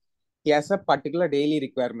matter. He has a particular daily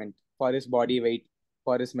requirement for his body weight,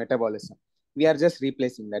 for his metabolism. We are just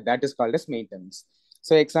replacing that. That is called as maintenance.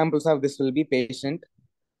 So examples of this will be patient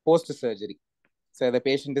post-surgery. So the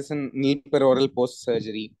patient is in need for oral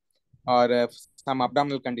post-surgery or some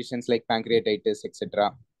abdominal conditions like pancreatitis,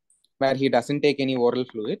 etc., where he doesn't take any oral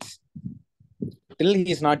fluids. Till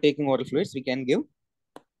he is not taking oral fluids, we can give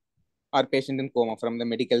our patient in coma. From the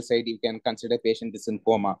medical side, you can consider patient is in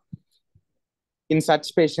coma. In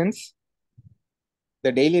such patients,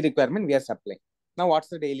 the daily requirement we are supplying. Now, what's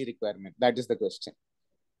the daily requirement? That is the question.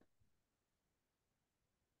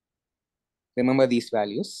 Remember these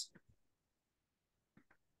values.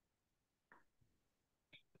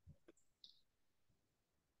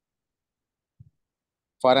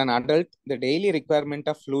 For an adult, the daily requirement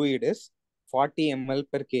of fluid is 40 ml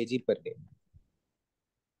per kg per day.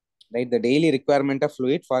 Right? The daily requirement of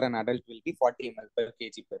fluid for an adult will be 40 ml per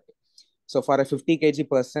kg per day. So for a 50 kg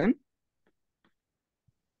person,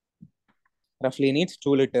 roughly needs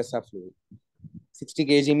 2 liters of fluid. 60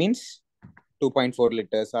 kg means 2.4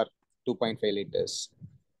 liters or 2.5 liters.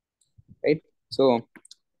 Right? So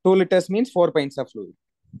 2 liters means 4 pints of fluid.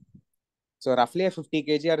 So roughly a 50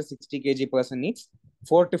 kg or a 60 kg person needs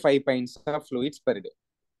 4 to 5 pints of fluids per day.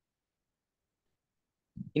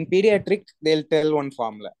 In pediatric, they'll tell one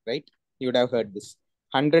formula, right? You would have heard this.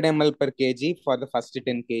 100 ml per kg for the first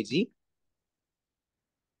 10 kg.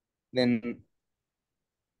 Then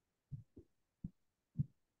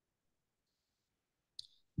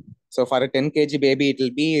So for a 10 kg baby, it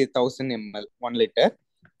will be 1000 ml, 1 liter.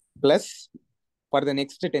 Plus for the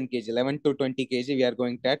next 10 kg, 11 to 20 kg, we are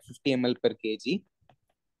going to add 50 ml per kg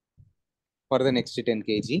for the next 10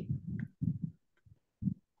 kg.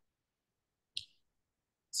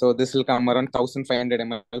 So this will come around 1500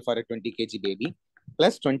 ml for a 20 kg baby,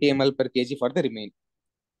 plus 20 ml per kg for the remaining,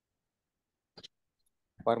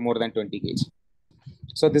 for more than 20 kg.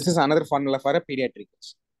 So this is another formula for a pediatric.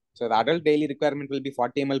 So the adult daily requirement will be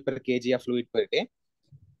 40 ml per kg of fluid per day.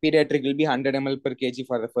 Pediatric will be 100 ml per kg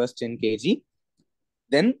for the first 10 kg.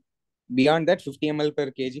 Then beyond that, 50 ml per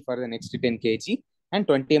kg for the next 10 kg and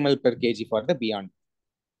 20 ml per kg for the beyond.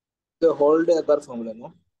 The whole day agar formula,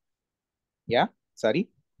 no? Yeah, sorry.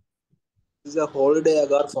 This is a whole day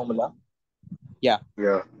agar formula. Yeah,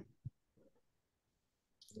 Yeah.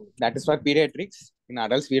 that is for pediatrics. In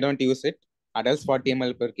adults, we don't use it. Adults 40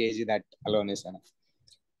 ml per kg, that alone is enough.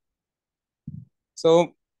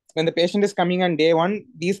 So when the patient is coming on day one,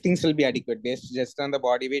 these things will be adequate. Based just on the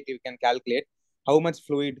body weight, you can calculate how much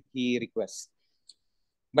fluid he requests.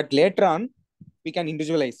 But later on, we can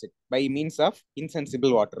individualize it by means of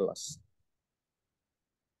insensible water loss.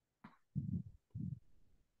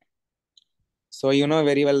 So you know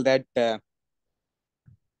very well that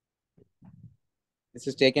this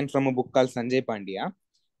is taken from a book called Sanjay Pandya.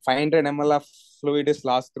 500 ml of fluid is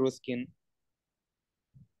lost through skin.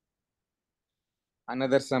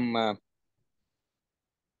 Another some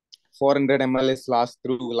 400 ml is lost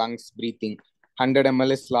through lungs, breathing. 100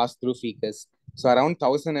 ml is lost through fecus. So around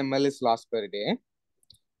 1000 ml is lost per day.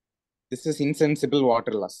 This is insensible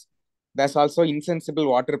water loss. There's also insensible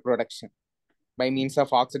water production. By means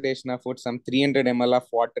of oxidation of food, some 300 ml of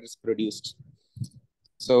water is produced.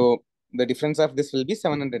 So the difference of this will be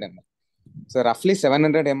 700 ml. So roughly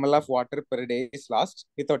 700 ml of water per day is lost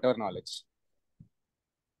without our knowledge.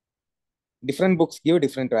 Different books give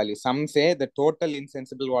different values. Some say the total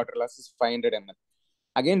insensible water loss is 500 ml.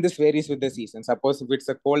 Again, this varies with the season. Suppose if it's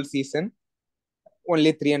a cold season,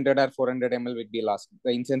 only 300 or 400 ml will be lost.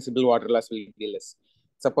 The insensible water loss will be less.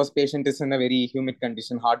 Suppose patient is in a very humid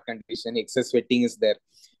condition, hot condition, excess sweating is there,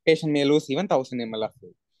 patient may lose even 1000 ml of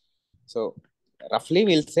fluid. So roughly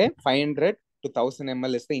we'll say 500 to 1000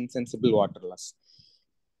 ml is the insensible water loss.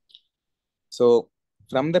 So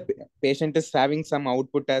from the patient is having some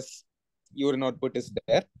output as urine output is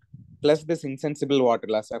there, plus this insensible water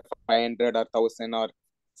loss of 500 or 1000 or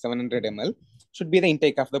 700 ml should be the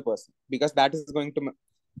intake of the person, because that is going to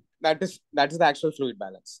that is the actual fluid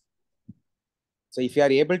balance. So if you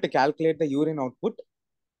are able to calculate the urine output,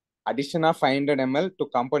 addition of 500 ml to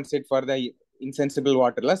compensate for the insensible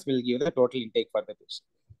water loss will give the total intake for the patient.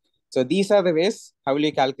 So these are the ways how will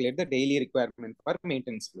you calculate the daily requirement for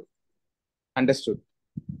maintenance fluid. Understood?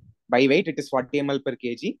 By weight, it is 40 ml per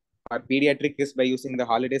kg. For pediatric is by using the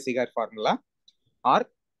holiday cigar formula, or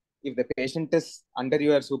if the patient is under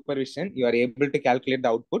your supervision, you are able to calculate the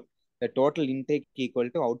output, the total intake equal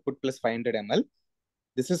to output plus 500 ml.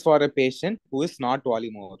 This is for a patient who is not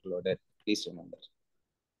volume overloaded. Please remember.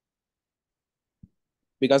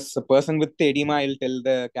 Because a person with edema, I will tell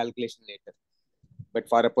the calculation later. But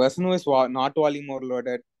for a person who is not volume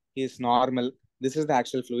overloaded, he is normal. This is the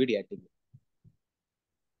actual fluid yating.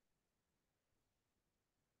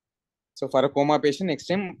 So for a coma patient, next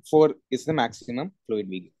time 4 is the maximum fluid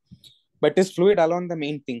we give. But is fluid alone the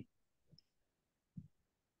main thing?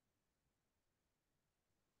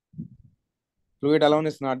 Fluid alone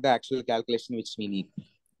is not the actual calculation which we need.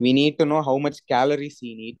 We need to know how much calories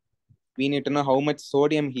he needs. We need to know how much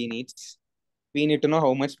sodium he needs. We need to know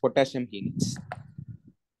how much potassium he needs.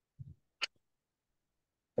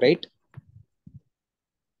 Right?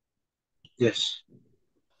 Yes.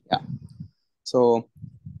 Yeah. So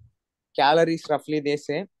calories, roughly they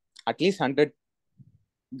say at least 100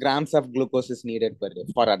 grams of glucose is needed per day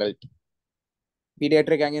for adult.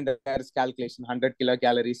 Pediatric, again, there is calculation 100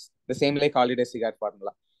 kilocalories, the same like holiday cigar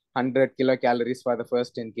formula. 100 kilocalories for the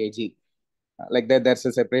first 10 kg. Like that, there's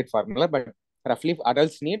a separate formula, but roughly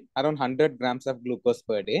adults need around 100 grams of glucose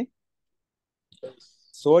per day.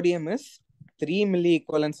 Sodium is 3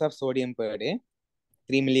 milliequivalents of sodium per day.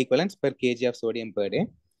 3 milliequivalents per kg of sodium per day.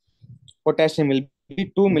 Potassium will be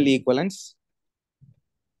 2 milliequivalents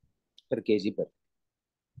per kg per day.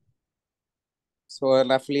 So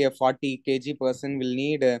roughly a 40 kg person will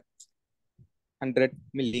need 100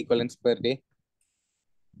 milliequivalents per day.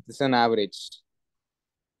 This is an average.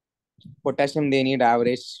 Potassium, they need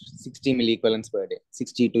average 60 milliequivalents per day,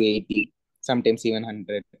 60 to 80, sometimes even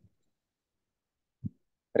 100.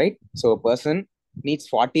 Right? So a person needs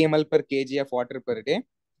 40 ml per kg of water per day,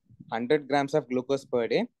 100 grams of glucose per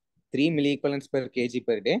day, 3 milliequivalents per kg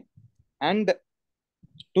per day, and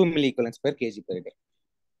 2 milliequivalents per kg per day.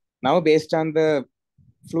 Now, based on the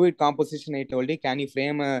fluid composition I told you, can you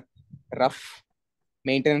frame a rough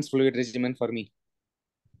maintenance fluid regimen for me?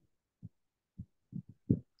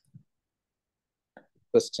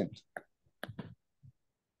 Question.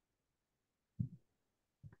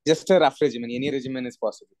 Just a rough regimen. Any regimen is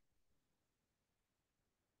possible.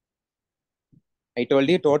 I told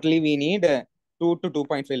you totally we need 2 to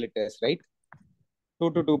 2.5 liters, right?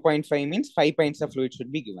 2 to 2.5 means 5 pints of fluid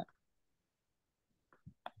should be given.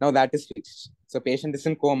 Now that is fixed. So patient is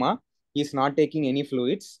in coma. He is not taking any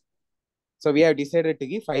fluids. So we have decided to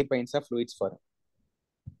give 5 pints of fluids for him.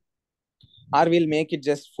 Or we'll make it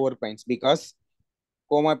just 4 pints because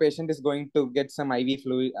coma patient is going to get some IV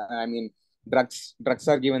fluid. Drugs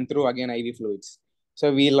are given through again IV fluids.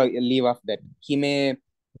 So we'll leave off that. He may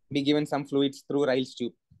be given some fluids through Ryle's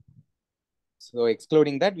tube. So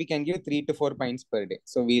excluding that, we can give 3 to 4 pints per day.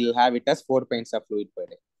 So we'll have it as 4 pints of fluid per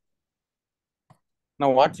day. Now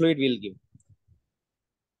what fluid we'll give?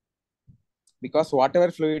 Because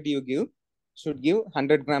whatever fluid you give should give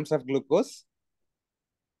 100 grams of glucose,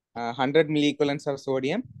 100 milliequivalents of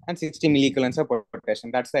sodium, and 60 milliequivalents of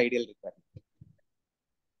potassium. That's the ideal requirement.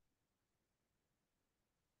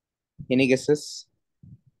 Any guesses?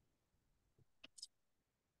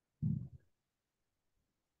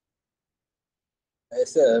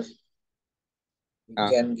 Yes, sir. We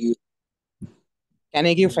can give Can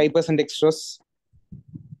I give 5% dextrose?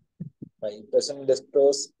 5%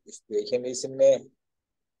 dextrose if patient is in a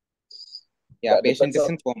Yeah, patient is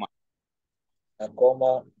in coma,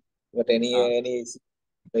 but any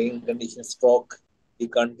brain condition, stroke, we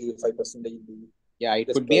can't give 5%. Yeah,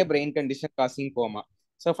 it could be a brain condition causing coma.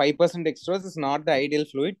 So 5% dextrose is not the ideal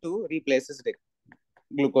fluid to replace his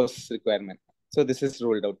glucose requirement. So this is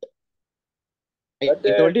ruled out. I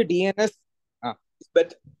told you DNS.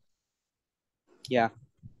 But yeah.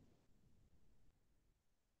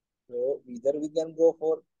 So either we can go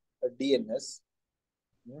for a DNS.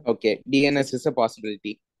 Okay, DNS is a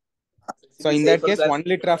possibility. So in that case, 1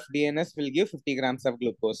 liter of DNS will give 50 grams of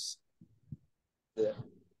glucose. Yeah.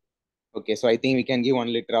 Okay, so I think we can give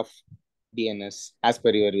 1 liter of DNS as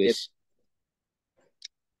per your wish. Yes.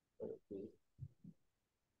 Okay.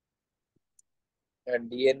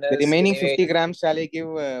 And DNS. The remaining 50 grams, shall I give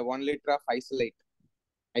 1 liter of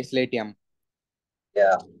isolatium?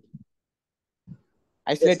 Yeah.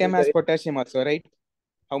 Isolatium has potassium also, right?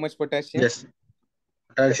 How much potassium? Yes.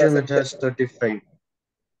 Potassium, it has 35.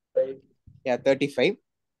 Yeah, 35.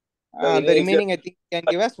 The remaining, I think, can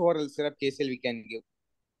give us oral syrup KCl we can give.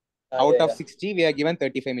 Out of 60, we are given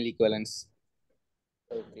 35 milliequivalents.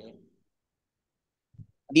 Okay.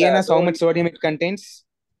 DNS, how much sodium it contains?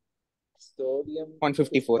 Sodium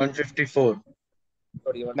 154. 154.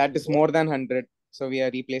 That is more than 100. So we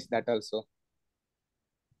have replaced that also.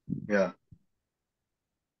 Yeah.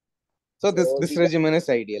 So this regimen is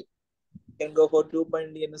ideal. Can go for 2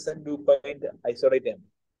 pint DNS and 2 pint isolatium.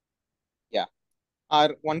 Yeah.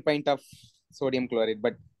 Or 1 pint of sodium chloride.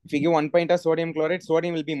 But if you give 1 pint of sodium chloride,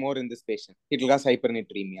 sodium will be more in this patient. It will cause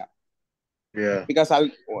hypernatremia. Yeah. Because our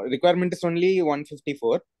requirement is only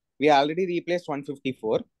 154. We already replaced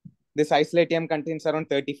 154. This isolatium contains around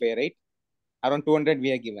 35, right? Around 200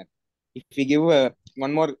 we are given. If we give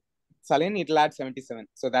one more saline, it will add 77.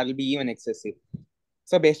 So that will be even excessive.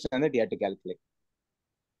 So based on that, you have to calculate.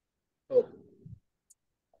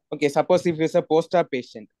 Okay, suppose if it's a post-op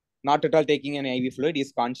patient, not at all taking an IV fluid,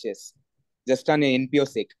 is conscious, just on an NPO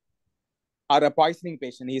sake. Or a poisoning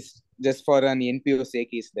patient is just for an NPO sake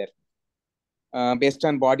is there. Based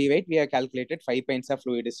on body weight, we have calculated 5 pints of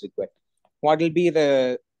fluid is required. What will be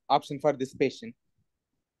the option for this patient?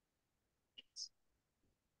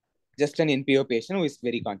 Just an NPO patient who is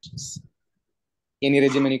very conscious. Any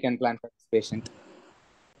regimen you can plan for this patient?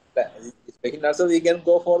 This patient also we can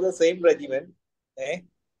go for the same regimen.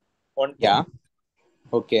 Yeah.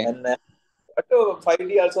 Okay. And but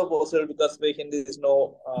 5D also possible because patient is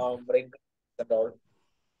no brain at all.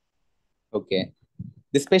 Okay.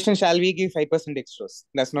 This patient, shall we give 5% dextrose?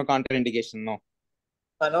 That's no contraindication, no.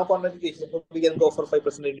 No contraindication. We can go for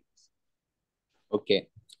 5%. Okay.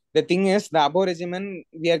 The thing is, the above regimen,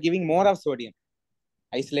 we are giving more of sodium.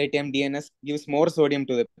 Isolatium DNS gives more sodium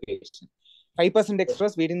to the patient. 5%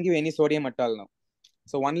 dextrose, we didn't give any sodium at all now.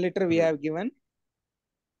 So 1 liter we have given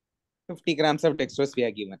 50 grams of dextrose we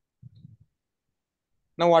are given.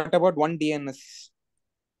 Now what about 1 DNS?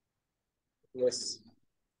 Yes.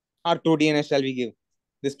 Or 2 DNS shall we give?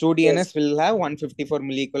 This 2 DNS will have 154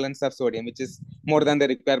 milliequivalents of sodium, which is more than the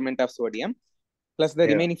requirement of sodium. Plus the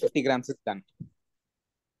remaining 50 grams is done.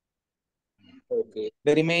 Okay.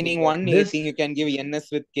 The remaining one, I think you can give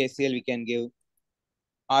NS with KCl, we can give.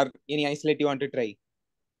 or any isolate you want to try?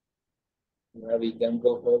 Yeah, we can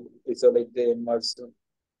go for isolate the immersion.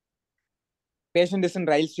 Patient is in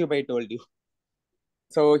Riles tube, I told you.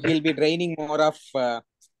 So he'll be draining more of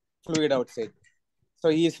fluid outside. So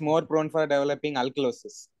he is more prone for developing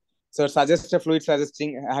alkalosis. So suggest a fluid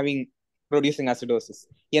suggesting having producing acidosis.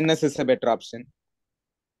 NS is a better option.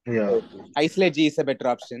 Yeah. Okay. Isolate G is a better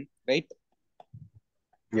option, right?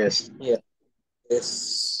 Yes. Yeah.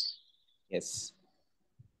 Yes. Yes.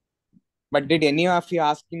 But did any of you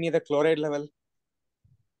ask me the chloride level?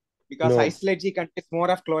 Because No. isolate G contains more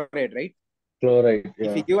of chloride, right? Chloride. If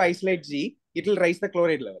Yeah. you give isolate G, it will raise the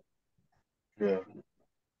chloride level. Yeah.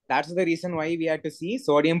 That's the reason why we have to see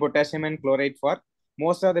sodium, potassium, and chloride for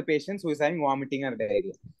most of the patients who is having vomiting or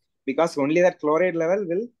diarrhea. Because only that chloride level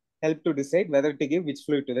will help to decide whether to give which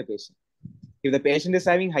fluid to the patient. If the patient is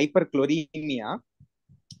having hyperchloremia,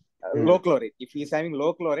 low chloride. If he is having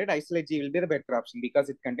low chloride, isolate G will be the better option because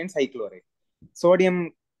it contains high chloride.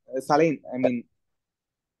 Sodium saline, I mean,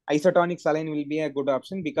 isotonic saline will be a good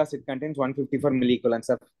option because it contains 154 milliequivalents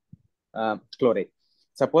of chloride.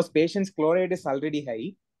 Suppose patient's chloride is already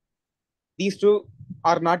high, these two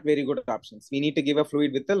are not very good options. We need to give a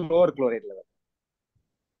fluid with a lower chloride level,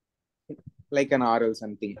 like an R or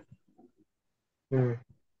something.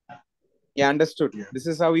 Yeah, understood. Yeah. This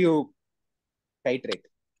is how you titrate.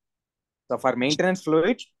 So for maintenance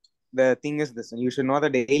fluid, the thing is this: you should know the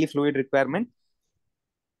daily fluid requirement,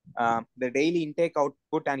 the daily intake,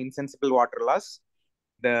 output, and insensible water loss,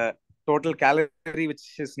 the total calorie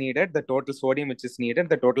which is needed, the total sodium which is needed,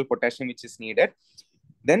 the total potassium which is needed.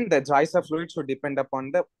 Then the choice of fluid should depend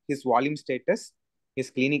upon his volume status,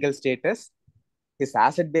 his clinical status, his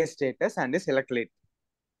acid-base status, and his electrolyte.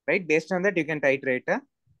 Right? Based on that, you can titrate a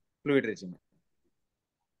fluid regimen.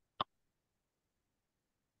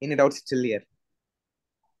 Any doubts still here?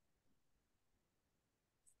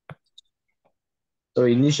 So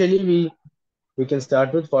initially we can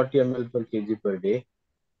start with 40 ml per kg per day.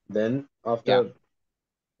 Then after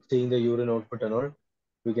seeing the urine output and all,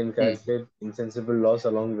 we can calculate insensible loss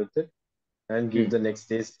along with it and give the next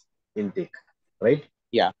day's intake. Right?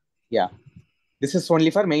 Yeah. Yeah. This is only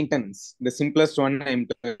for maintenance. The simplest one I'm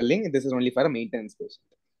telling, this is only for a maintenance patient.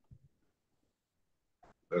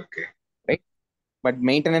 Okay. Right? But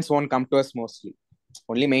maintenance won't come to us mostly.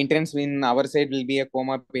 Only maintenance in our side will be a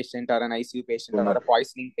coma patient or an ICU patient or a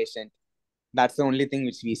poisoning patient. That's the only thing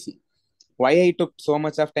which we see. Why I took so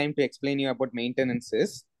much of time to explain you about maintenance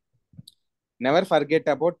is never forget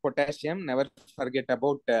about potassium, never forget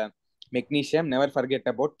about magnesium, never forget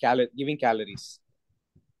about giving calories.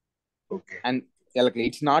 Okay. And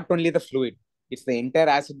it's not only the fluid, it's the entire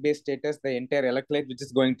acid-base status, the entire electrolyte which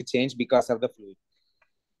is going to change because of the fluid.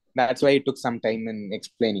 That's why it took some time in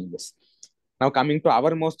explaining this. Now coming to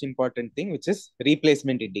our most important thing, which is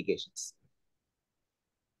replacement indications.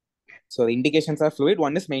 So the indications of fluid,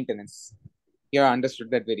 one is maintenance. You have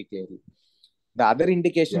understood that very clearly. The other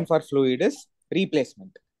indication for fluid is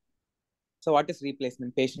replacement. So what is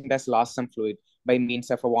replacement? Patient has lost some fluid by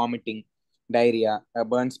means of a vomiting, diarrhea, a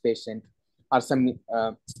burns patient, or some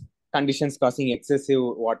conditions causing excessive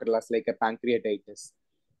water loss like a pancreatitis.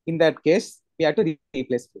 In that case, we have to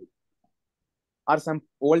replace fluid. Or some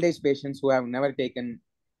old age patients who have never taken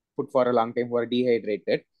food for a long time, who are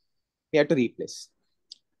dehydrated, we have to replace.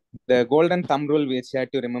 The golden thumb rule which you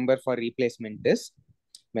have to remember for replacement is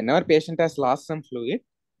whenever patient has lost some fluid,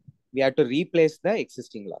 we have to replace the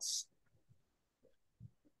existing loss.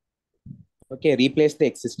 Okay, replace the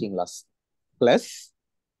existing loss. Plus,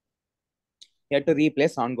 you have to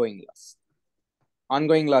replace ongoing loss.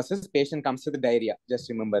 Ongoing losses, patient comes with diarrhea. Just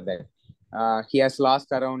remember that. He has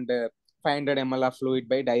lost around 500 ml of fluid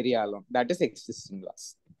by diarrhea alone. That is existing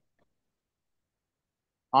loss.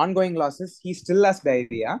 Ongoing losses, he still has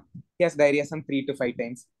diarrhea. He has diarrhea some 3 to 5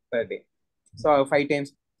 times per day. So 5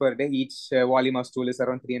 times per day, each volume of stool is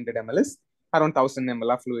around 300 ml. Around 1000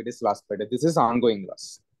 ml of fluid is lost per day. This is ongoing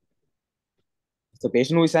loss. So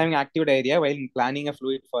patient who is having active diarrhea, while planning a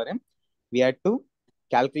fluid for him, we had to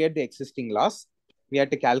calculate the existing loss. We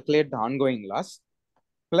had to calculate the ongoing loss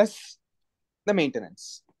plus the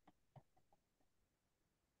maintenance.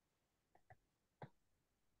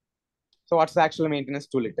 So what's the actual maintenance?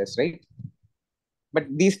 2 liters, right? But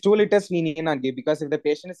these 2 liters we need not give because if the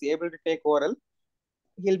patient is able to take oral,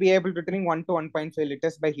 he'll be able to drink 1 to 1.5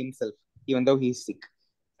 liters by himself, even though he's sick.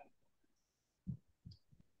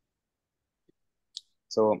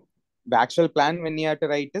 So the actual plan when you have to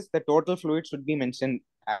write is the total fluid should be mentioned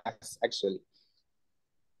as actually.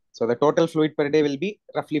 So the total fluid per day will be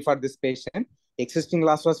roughly for this patient. Existing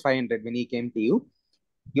loss was 500 when he came to you.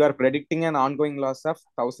 you are predicting an ongoing loss of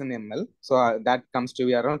 1000 ml. So that comes to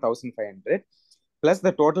be around 1500. Plus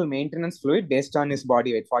the total maintenance fluid based on his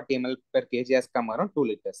body weight, 40 ml per kg has come around 2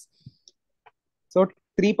 liters. So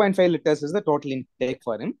 3.5 liters is the total intake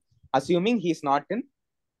for him, assuming he's not in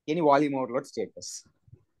any volume overload status.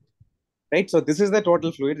 Right? So this is the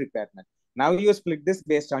total fluid requirement. Now you split this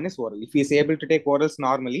based on his oral. If he is able to take orals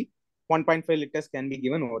normally, 1.5 liters can be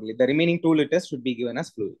given orally. The remaining 2 liters should be given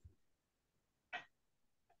as fluid.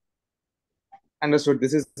 Understood.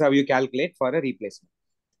 This is how you calculate for a replacement.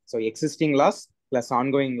 So existing loss plus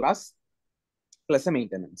ongoing loss plus a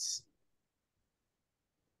maintenance.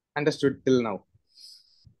 Understood till now.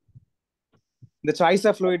 The choice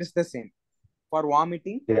of fluid is the same. For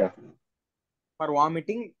vomiting,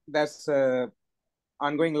 there's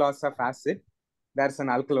ongoing loss of acid. There's an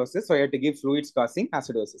alkalosis. So you have to give fluids causing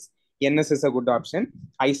acidosis. NS is a good option.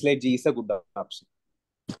 Isolate G is a good option.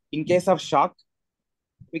 In case of shock,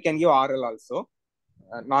 we can give oral also,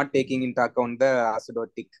 not taking into account the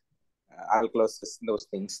acidotic alkalosis, those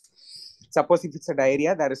things. Suppose if it's a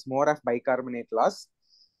diarrhea, there is more of bicarbonate loss.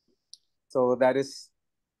 So there is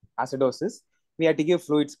acidosis. We have to give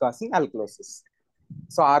fluids causing alkalosis.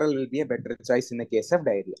 So oral will be a better choice in the case of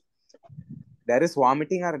diarrhea. There is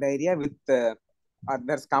vomiting or diarrhea with,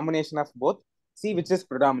 there's combination of both. See which is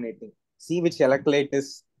predominating. See which electrolyte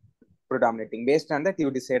is predominating. Based on that, you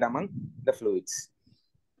decide among the fluids.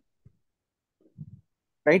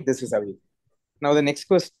 Right? This is how you. Now the next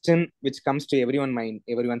question which comes to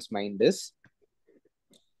everyone's mind is,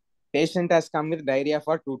 patient has come with diarrhea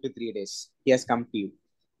for 2 to 3 days. He has come to you.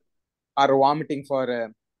 Or vomiting for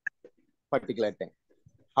a particular time.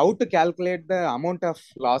 How to calculate the amount of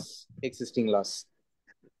loss, existing loss?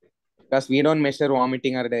 Because we don't measure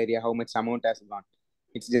vomiting or diarrhea, how much amount has gone.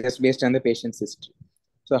 It's just based on the patient's history.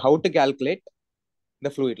 So how to calculate the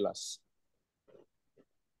fluid loss?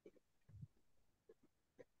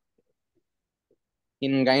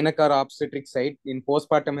 In gynec or obstetric side, in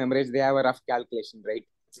postpartum hemorrhage, they have a rough calculation, right?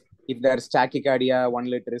 If there is tachycardia, 1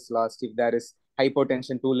 liter is lost. If there is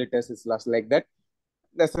hypotension, 2 liters is lost, like that.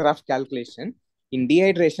 That's a rough calculation. In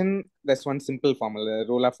dehydration, there's one simple formula,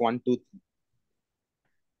 rule of 1, 2, 3.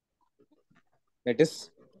 That is,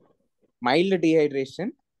 mild dehydration,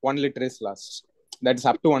 1 liter is lost. That is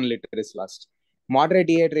up to 1 liter is lost. Moderate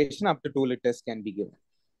dehydration, up to 2 liters can be given.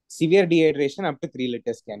 Severe dehydration, up to 3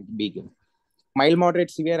 liters can be given. Mild, moderate,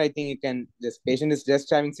 severe, I think you can just, patient is just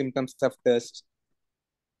having symptoms of thirst.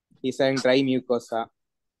 He's having dry mucosa.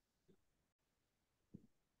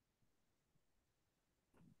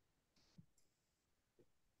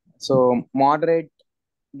 So moderate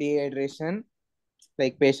dehydration,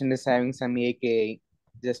 like patient is having some AKI,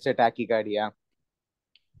 just a tachycardia,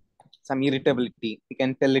 some irritability. You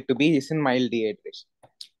can tell it to be is in mild dehydration.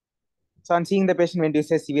 So on seeing the patient, when you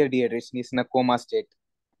say severe dehydration, is in a coma state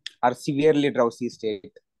or severely drowsy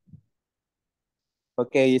state.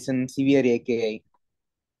 Okay, is in severe AKI,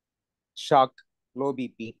 shock, low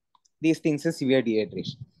BP. These things is severe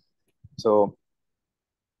dehydration. So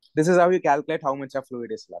this is how you calculate how much of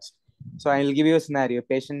fluid is lost. So I'll give you a scenario.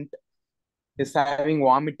 Patient is having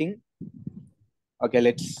vomiting. Okay,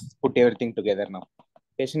 let's put everything together now.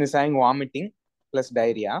 Patient is having vomiting plus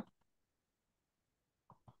diarrhea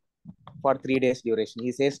for 3 days duration.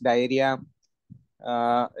 He says diarrhea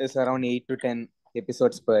is around 8 to 10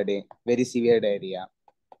 episodes per day. Very severe diarrhea.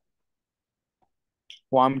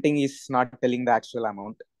 Vomiting is not telling the actual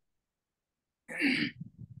amount.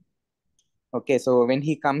 Okay, so when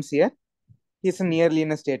he comes here, he's nearly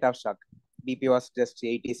in a state of shock. BP was just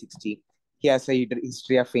 80, 60. He has a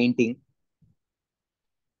history of fainting.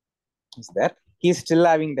 Is there? He's still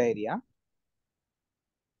having diarrhea.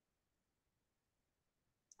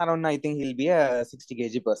 Around, I think he'll be a 60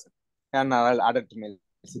 kg person. And adult male,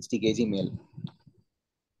 60 kg male.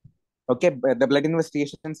 Okay, but the blood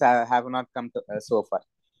investigations have not come to so far.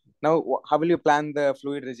 Now, how will you plan the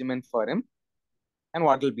fluid regimen for him? And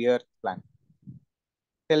what will be your plan?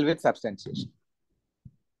 Tell with substantiation.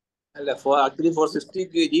 For 60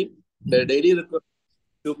 kg, the daily requirement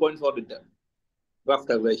 2.4 liter. Rough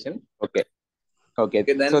calculation. Okay.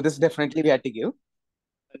 Then, so this definitely we have to give.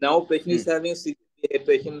 Now patient is having 60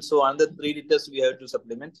 patient, so under 3 liters we have to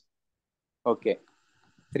supplement. Okay,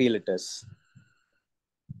 3 liters.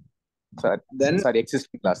 Sorry,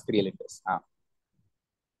 existing loss 3 liters.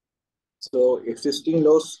 So existing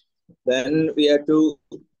loss, then we have to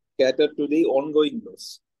cater to the ongoing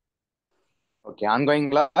loss. Okay, ongoing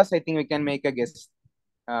loss, I think we can make a guess.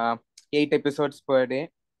 8 episodes per day,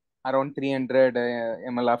 around 300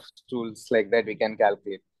 ml of stools, like that we can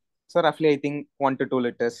calculate. So roughly, I think 1 to 2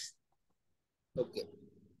 liters. Okay.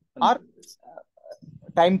 Or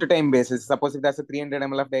time to time basis. Suppose if there's a 300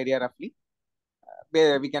 ml of diarrhea roughly,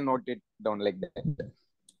 we can note it down like that.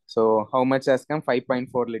 So how much has come?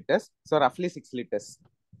 5.4 liters. So roughly 6 liters.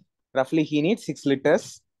 Roughly he needs 6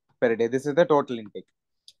 liters per day. This is the total intake.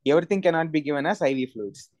 Everything cannot be given as IV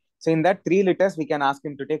fluids. So in that 3 liters, we can ask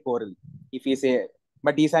him to take orally. If he say,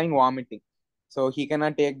 but he's having vomiting. So he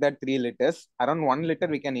cannot take that 3 liters. Around 1 liter,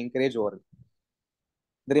 we can encourage oral.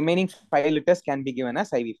 The remaining 5 liters can be given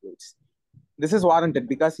as IV fluids. This is warranted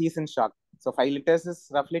because he's in shock. So 5 liters is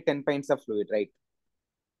roughly 10 pints of fluid, right?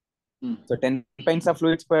 So 10 pints of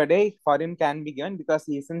fluids per day for him can be given because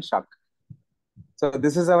he is in shock. So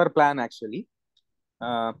this is our plan actually.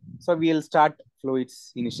 So we'll start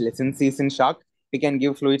fluids initially. Since he's in shock, we can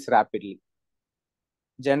give fluids rapidly.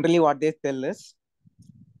 Generally, what they tell is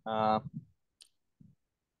 3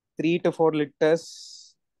 to 4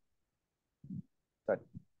 liters,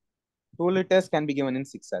 2 liters can be given in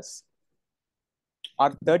 6 hours. Or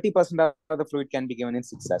 30% of the fluid can be given in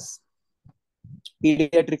 6 hours.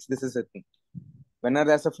 Pediatrics, this is a thing. Whenever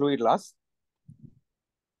there's a fluid loss,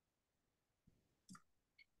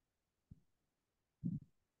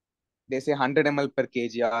 they say 100 ml per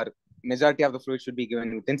kg or majority of the fluid should be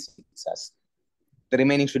given within 6 hours. The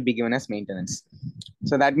remaining should be given as maintenance.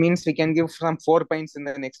 So that means we can give from 4 pints in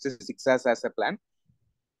the next 6 hours as a plan.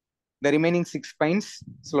 The remaining 6 pints,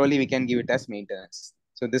 slowly we can give it as maintenance.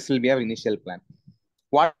 So this will be our initial plan.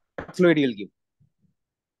 What fluid you'll give?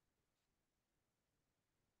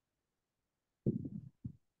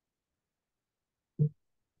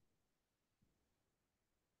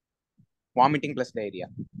 Vomiting plus diarrhea.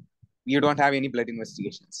 You don't have any blood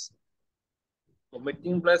investigations.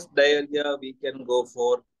 Vomiting plus diarrhea, we can go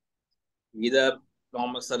for either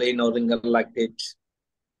normal saline or ringer lactate.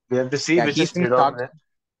 We have to see which is predominant.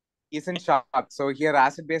 He's in shock. So here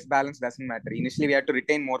acid-base balance doesn't matter. Initially, we have to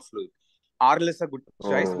retain more fluid. Oral is a good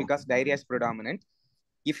choice because diarrhea is predominant.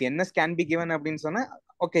 If NS can be given,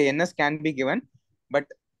 okay, NS can be given, but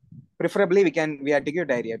preferably we have to give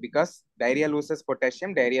diarrhea because diarrhea loses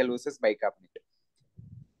potassium, diarrhea loses bicarbonate.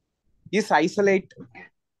 Is isolate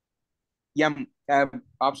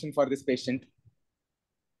option for this patient?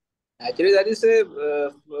 Actually, that is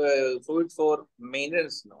a fluid for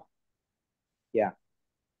maintenance, no? Yeah.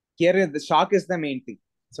 Here, the shock is the main thing.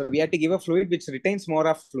 So we have to give a fluid which retains more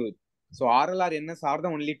of fluid. So oral or NS are the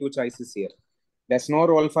only two choices here. There's no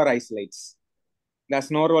role for isolates.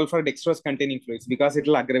 There's no role for dextrose containing fluids because it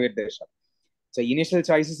will aggravate the shock. So initial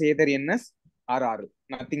choice is either NS or oral,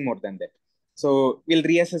 nothing more than that. So we'll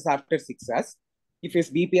reassess after 6 hours. If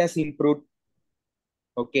his BP has improved,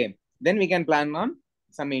 okay, then we can plan on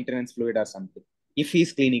some maintenance fluid or something if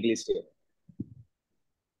he's clinically stable.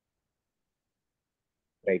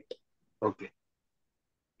 Right. Okay.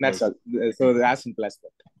 That's all. So as simple as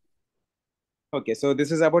that. Okay, so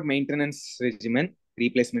this is about maintenance regimen,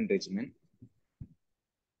 replacement regimen.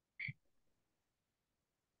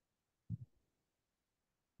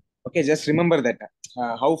 Okay, just remember that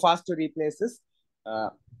how fast to replace is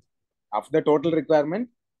of the total requirement,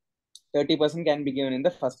 30% can be given in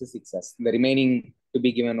the first 6 hours. The remaining to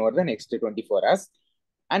be given over the next 24 hours.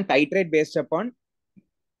 And titrate based upon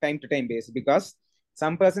time to time basis because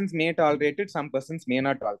some persons may tolerate it, some persons may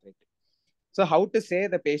not tolerate it. So how to say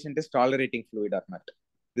the patient is tolerating fluid or not?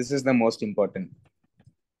 This is the most important.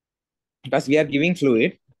 Because we are giving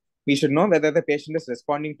fluid, we should know whether the patient is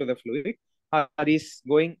responding to the fluid or is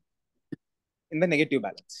going in the negative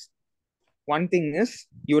balance. One thing is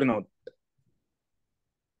urine output.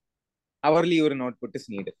 Hourly urine output is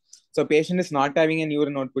needed. So patient is not having an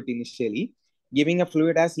urine output initially. Giving a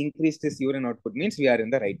fluid has increased his urine output means we are in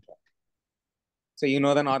the right track. So you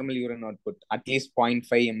know the normal urine output, at least 0.5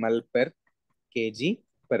 ml per kg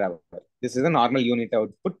per hour. This is the normal unit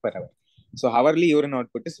output per hour. So hourly urine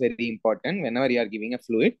output is very important whenever you are giving a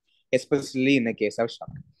fluid, especially in the case of shock.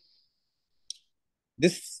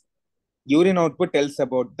 This urine output tells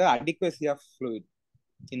about the adequacy of fluid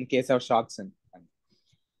in case of shocks.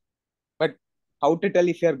 But how to tell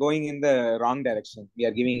if you are going in the wrong direction? We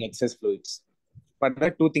are giving excess fluids. But there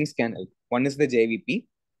are two things can help. One is the JVP.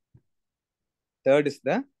 Third is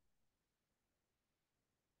the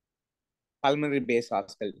pulmonary base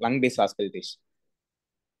lung base auscultation.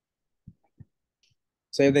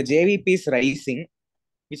 So if the JVP is rising,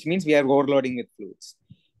 which means we are overloading with fluids.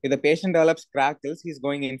 If the patient develops crackles, he's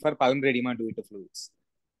going in for pulmonary edema due to fluids.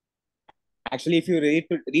 Actually, if you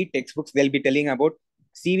read textbooks, they'll be telling about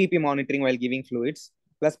CVP monitoring while giving fluids,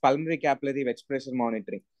 plus pulmonary capillary wedge pressure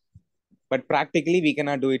monitoring. But practically, we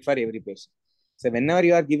cannot do it for every patient. So whenever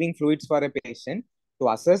you are giving fluids for a patient, to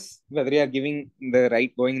assess whether you are going in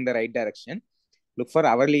the right direction, look for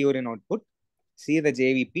hourly urine output, see the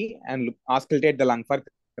JVP and auscultate the lung for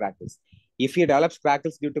crackles. If he develops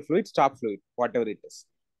crackles due to fluid, stop fluid, whatever it is.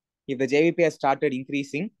 If the JVP has started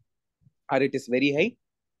increasing or it is very high,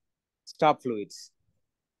 stop fluids.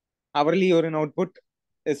 Hourly urine output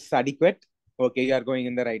is adequate. Okay, you are going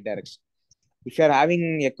in the right direction. If you are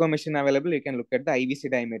having echo machine available, you can look at the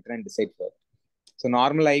IVC diameter and decide for it. So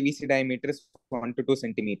normal IVC diameter is 1 to 2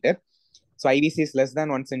 centimeter. So IVC is less than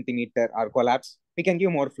 1 centimeter or collapse, we can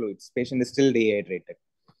give more fluids. Patient is still dehydrated.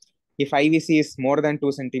 If IVC is more than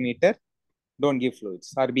 2 centimeter, don't give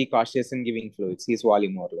fluids or be cautious in giving fluids. He is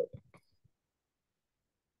volume overloaded.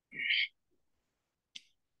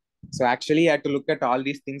 So actually, you have to look at all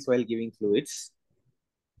these things while giving fluids.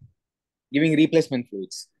 Giving replacement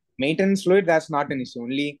fluids. Maintenance fluid, that's not an issue.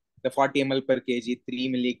 Only the 40 ml per kg, 3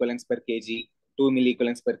 milliequivalents per kg, 2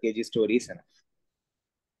 milliequivalents per kg story is enough.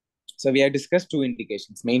 So we have discussed two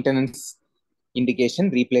indications: maintenance indication,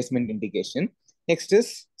 replacement indication. Next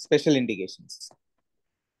is special indications.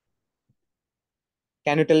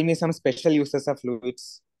 Can you tell me some special uses of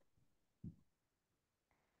fluids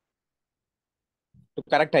to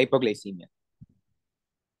correct hypoglycemia?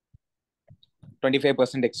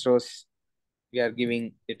 25% dextrose, we are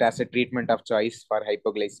giving it as a treatment of choice for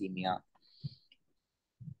hypoglycemia.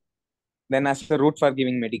 Then as a route for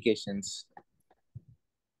giving medications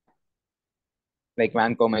like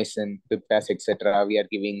vancomycin, piptas, etc., we are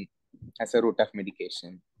giving as a route of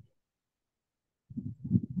medication.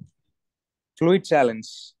 Fluid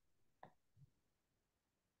challenge.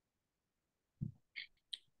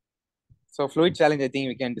 So fluid challenge, I think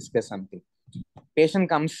we can discuss something. Patient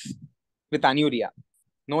comes with anuria,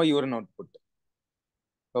 no urine output.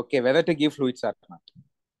 Okay, whether to give fluids or not.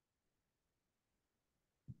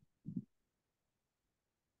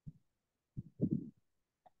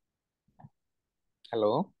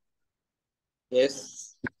 Hello?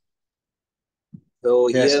 Yes. So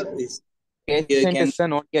Yes. here is Patient is a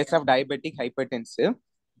known case of diabetic hypertensive.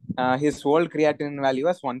 His whole creatinine value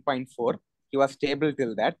was 1.4. He was stable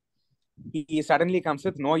till that. He suddenly comes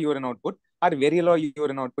with no urine output or very low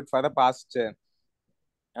urine output for the past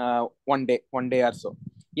one day or so.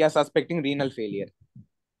 You are suspecting renal failure.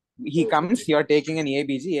 He comes, you are taking an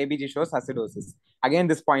ABG. ABG shows acidosis. Again,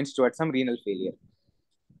 this points towards some renal failure.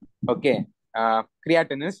 Okay,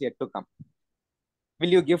 creatinine is yet to come. Will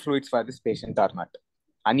you give fluids for this patient or not?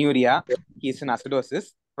 Anuria, he is in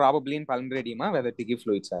acidosis, probably in pulmonary edema, whether to give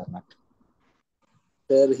fluids or not.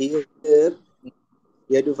 Sir, here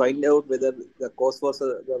we have to find out whether the cause for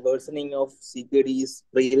the worsening of CKD is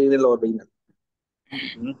pre-renal or renal.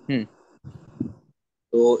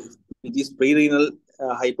 So if it is pre-renal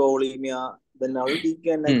hypovolemia, then only we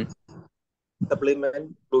can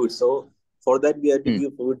supplement fluid. So for that we have to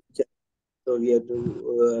give fluid. So we have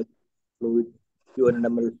to fluid,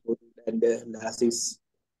 200 ml fluid, and last is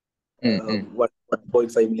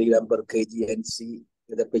 1.5 milligram per kg, and see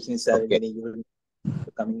whether the patient is having any urine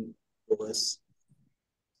coming to us.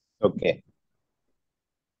 Okay.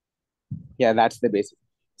 Yeah, that's the basic.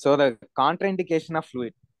 So the contraindication of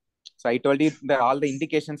fluid. So I told you that all the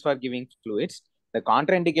indications for giving fluids. The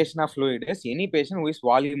contraindication of fluid is any patient who is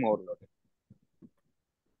volume overloaded.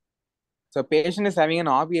 So patient is having an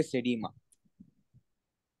obvious edema.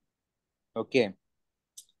 Okay.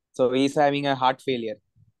 So he is having a heart failure,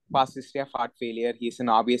 past history of heart failure. He is in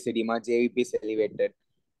obvious edema, JVP is elevated.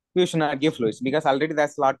 You should not give fluids because already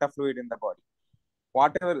there's a lot of fluid in the body.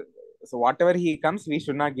 Whatever he comes, we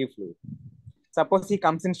should not give fluid. Suppose he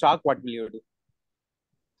comes in shock, what will you do?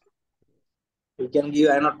 You can give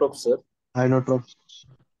inotropes, sir. Inotropes.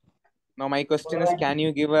 Now my question is, can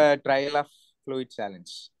you give a trial of fluid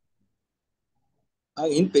challenge?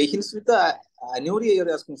 In patients with anuria,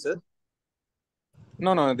 you're asking, sir?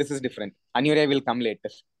 No, this is different. Anuria will come later.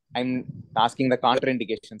 I'm asking the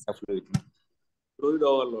contraindications of fluid. Fluid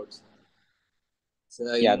overloads.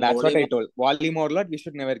 So yeah, that's what I told. Volume overload, we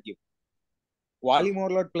should never give. Volume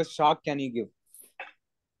overload plus shock, can you give?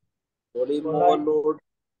 Volume overload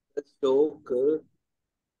plus shock.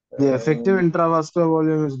 The effective intravascular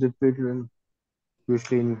volume is depleted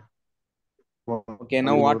usually in. Okay,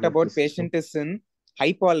 now what about patient is in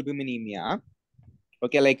hypoalbuminemia?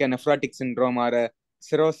 Okay, like a nephrotic syndrome or a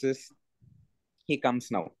cirrhosis. He comes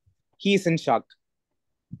now. He is in shock.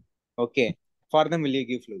 Okay, for them, will you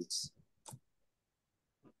give fluids?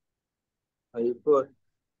 Here,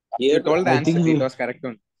 you told the answer. It was correct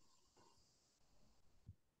one.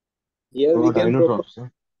 Here we can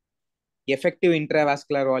effective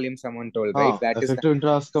intravascular volume, someone told, right? That effective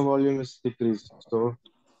intravascular volume is decreased. So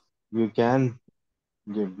you can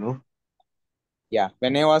give, no? Yeah,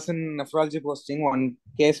 when I was in nephrology posting, one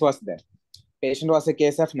case was there. Patient was a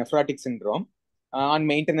case of nephrotic syndrome. on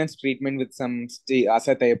maintenance treatment with some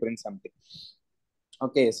azathioprine something.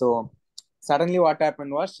 Okay, so suddenly what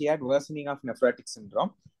happened was she had worsening of nephrotic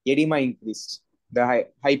syndrome. Edema increased. The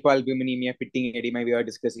hypoalbuminemia, pitting edema we are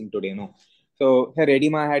discussing today. No, so her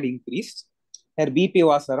edema had increased. Her BP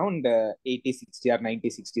was around 80-60 or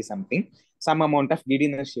 90-60 something. Some amount of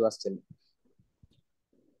giddiness she was telling.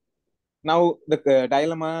 Now the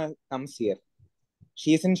dilemma comes here.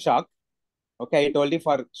 She is in shock. Okay, I told you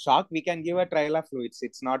for shock we can give a trial of fluids.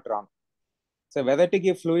 It's not wrong. So whether to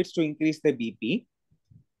give fluids to increase the BP,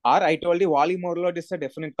 or I told you volume overload is a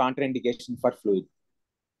definite contraindication for fluid.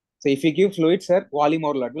 So if you give fluids, sir, volume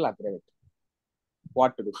overload will aggravate.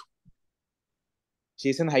 What to do? She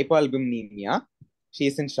is in hypoalbuminemia. She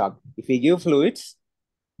is in shock. If we give fluids,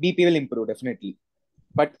 BP will improve definitely,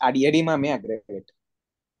 but edema may aggravate.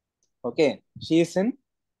 Okay, she is in.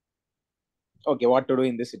 Okay, what to do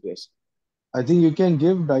in this situation? I think you can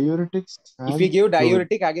give diuretics. If we give fluid.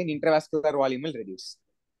 diuretic, again intravascular volume will reduce.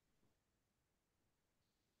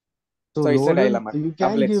 So it's a loaded, dilemma. you can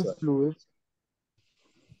Double-edged give sword. fluids.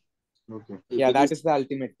 Okay. If Yeah, it that is is the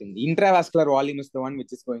ultimate thing. Intravascular volume is the one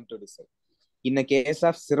which is going to decide. In the case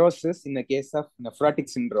of cirrhosis, in the case of nephrotic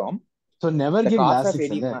syndrome, So never the give cause of Lasix,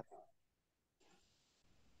 edema. alle?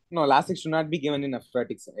 No, Lasix should not be given in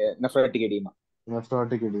nephrotic edema.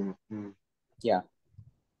 Nephrotic edema. Yeah,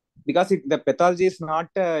 because the pathology is not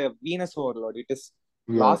venous overload. It is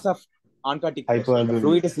Yeah. loss of oncotic pressure. The Hypoalbuminemia.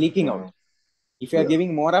 fluid is leaking Yeah. out. If you are Yeah.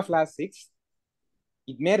 giving more of Lasix,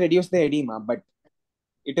 it may reduce the edema, but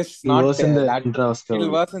it is It not worsen the that. It intravascular.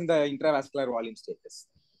 will worsen the intravascular volume status.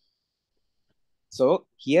 So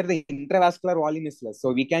here the intravascular volume is less.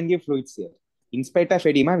 So we can give fluids here. In spite of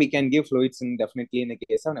edema, we can give fluids definitely in the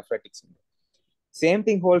case of nephrotic syndrome. Same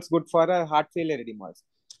thing holds good for a heart failure edema.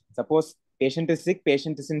 Suppose patient is sick,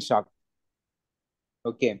 patient is in shock.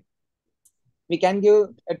 Okay. We can give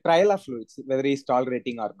a trial of fluids, whether he is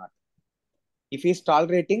tolerating or not. If he is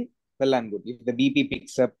tolerating, well and good. If the BP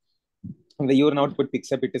picks up, if the urine output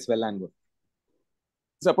picks up, it is well and good.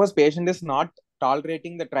 Suppose patient is not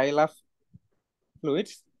tolerating the trial of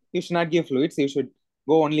fluids, you should not give fluids. You should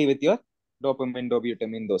go only with your dopamine,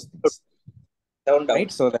 dobutamine, those things. down.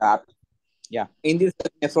 Right? So the app, yeah. In this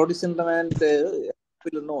nephrotic syndrome and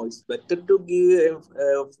people know it's better to give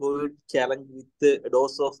a fluid challenge with a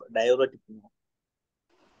dose of diuretic.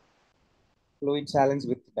 Fluid challenge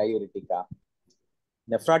with diuretic.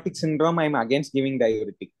 Nephrotic syndrome, I'm against giving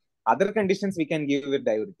diuretic. Other conditions we can give with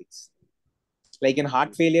diuretics. Like in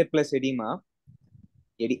heart failure plus edema,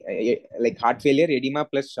 like heart failure, edema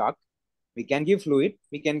plus shock, we can give fluid.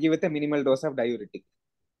 We can give with a minimal dose of diuretic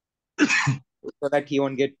so that he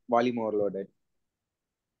won't get volume overloaded.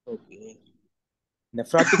 Okay.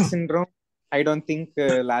 Nephrotic syndrome, I don't think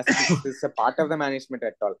Lasix is a part of the management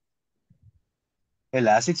at all.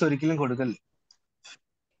 Lasix ഒരിക്കലും കൊടുക്കല്ലേ.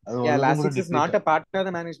 Yeah, Lasix is not a part of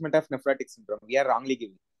the management of nephrotic syndrome. We are wrongly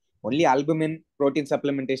giving. Only albumin, protein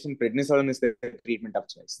supplementation, prednisolone is the treatment of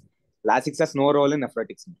choice. Lasix has no role in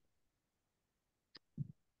nephrotic syndrome.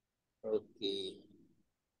 Okay.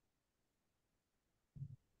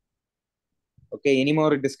 Okay, any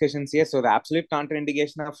more discussions here? So the absolute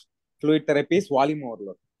contraindication of fluid therapy is volume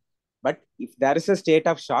overload. But if there is a state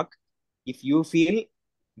of shock, if you feel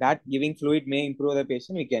that giving fluid may improve the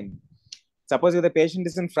patient, we can. Suppose if the patient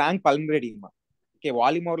is in frank pulmonary edema, okay,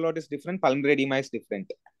 volume overload is different, pulmonary edema is different.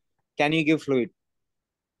 Can you give fluid?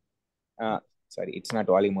 Sorry, it's not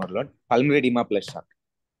volume overload. Pulmonary edema plus shock.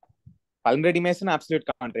 Pulmonary edema is an absolute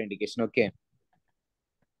contraindication, okay?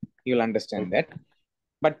 You'll understand that.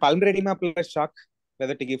 But pulmonary edema plus shock,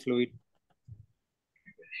 whether to give fluid?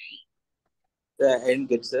 I didn't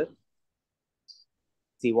get, sir.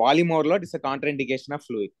 See, volume overload is a contraindication of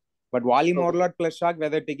fluid. But volume overload plus shock,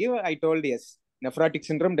 whether to give, I told yes. Nephrotic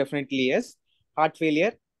syndrome, definitely yes. Heart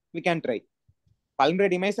failure, we can try. Pulmonary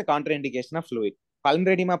edema is a contraindication of fluid.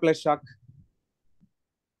 Pulmonary edema plus shock,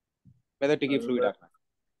 whether to give fluid or not.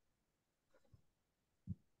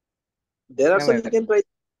 There are some you can try.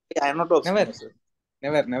 I'm not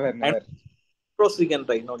Never. Never. Inotrops we can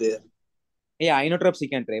try, no there. Yeah, inotropes you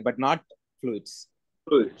can try, but not fluids.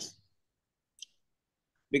 Fluids.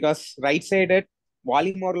 Because right-sided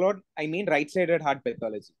volume overload, I mean right-sided heart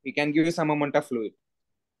pathology. We can give you some amount of fluid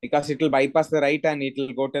because it will bypass the right and it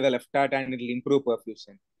will go to the left heart and it will improve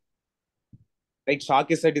perfusion. Right, shock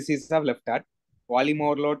is a disease of left heart. Volume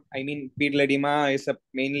overload, I mean pedal edema is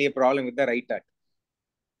mainly a problem with the right heart.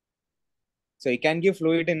 So you can give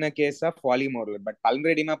fluid in a case of volume overload, but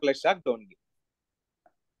pulmonary edema plus shock, don't give.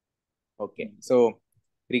 Okay, so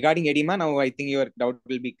regarding edema, now I think your doubt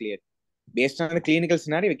will be clear. Based on the clinical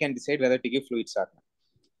scenario, we can decide whether to give fluids or not.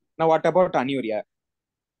 Now, what about anuria?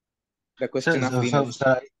 The question of venous.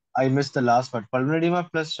 Sir, I missed the last part. Pulmonary edema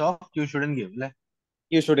plus shock, you shouldn't give. Like,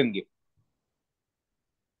 You shouldn't give.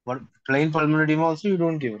 what plain pulmonary edema also you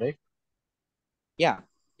don't give, right? Yeah.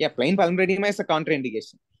 Yeah, plain pulmonary edema is a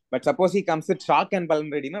contraindication. But suppose he comes with shock and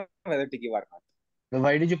pulmonary edema, whether to give or not. Then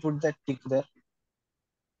why did you put that tick there?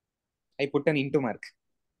 I put an into mark.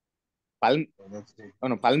 That's it. Oh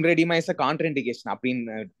no, pulmonary edema is a contraindication.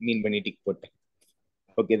 Apin mean when tick put.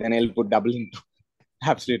 Okay, then I'll put double into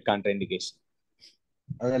absolute contraindication.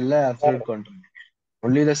 Absolute contraindication.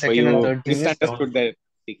 Only the So second and you third thing is misunderstood the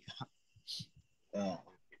tick. Yeah.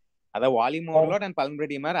 Other volume overload and pulmonary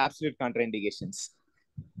edema are absolute contraindications.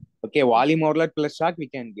 Okay, volume overload plus shock we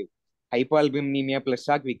can give. Hypoalbuminemia plus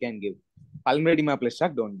shock we can give. Pulmonary edema plus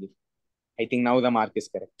shock don't give. I think now the mark is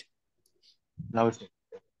correct. Now it's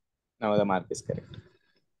Now the mark is correct.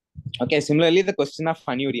 Okay, similarly, the question of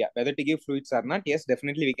anuria, whether to give fluids or not. Yes,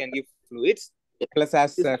 definitely we can give fluids. Plus,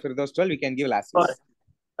 as Firdaus told, we can give laxatives.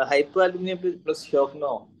 Hypoalbuminemia plus shock,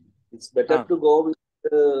 no. It's better to go with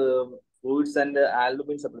fluids and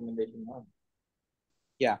albumin supplementation. No?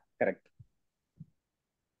 Yeah, correct.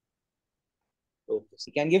 Okay.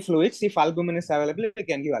 We can give fluids. If albumin is available, we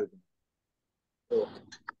can give albumin.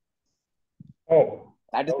 Okay.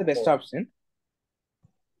 That is the best option.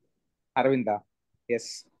 Aravinda,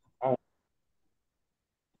 yes.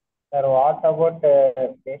 Sir, what about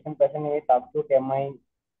patient with acute MI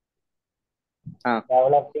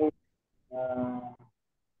developing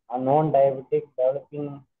unknown diabetic,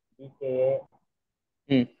 developing DKA?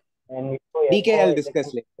 And DKA I'll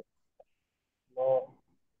discuss later.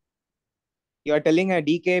 You are telling a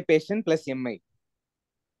DKA patient plus MI.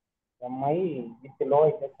 MI with low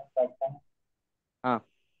ejection fraction.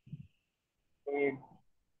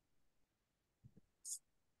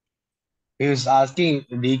 He was asking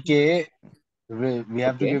DK, we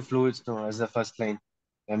have to give fluids now as the first line.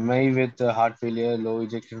 MI with heart failure, low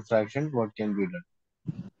ejection fraction, what can be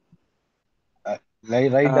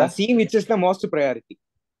done? See which is the most priority.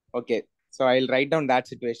 Okay, so I'll write down that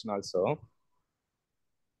situation also.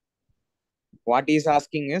 What he's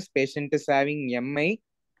asking is patient is having MI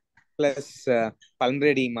plus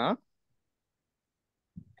pulmonary edema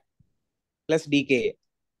plus DKA.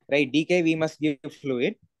 Right, DKA we must give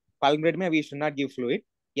fluid. Pulmonary edema we should not give fluid.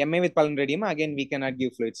 MI with pulmonary edema, again we cannot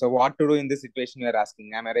give fluid. So what to do in this situation you are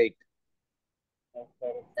asking? Am I right?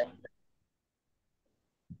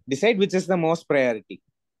 Decide which is the most priority.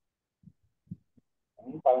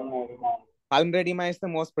 Pulmonary edema is the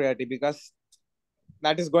most priority because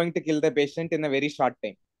that is going to kill the patient in a very short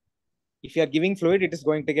time. If you are giving fluid, it is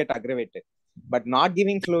going to get aggravated. But not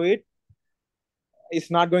giving fluid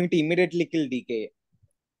is not going to immediately kill DKA.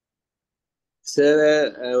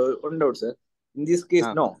 Sir, one doubt, sir. In this case,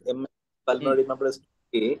 no. Pulmonary edema plus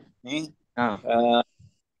DKA.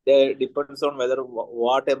 It depends on whether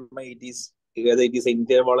what MI it is, whether it is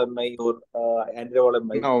interval MI or anterval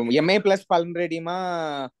MI. No, MI plus pulmonary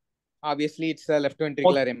edema, obviously it's a left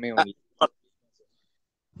ventricular MI only.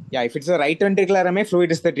 Yeah, if it's a right ventricular MI,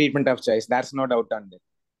 fluid is the treatment of choice. That's no doubt on that.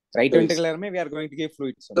 Right ventricular MI, we are going to give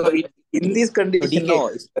fluids. So in this condition, no,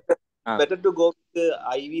 it's better to go with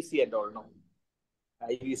IVC and all, no.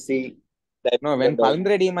 IVC. No, when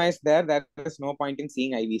pulmonary edema is there, there is no point in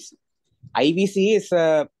seeing IVC. IVC is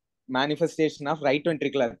a manifestation of right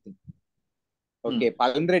ventricular thing. Okay,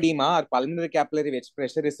 pulmonary edema or pulmonary capillary wedge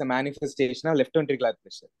pressure is a manifestation of left ventricular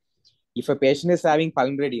pressure. If a patient is having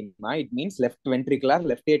pulmonary edema, it means left ventricular,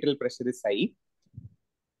 left atrial pressure is high.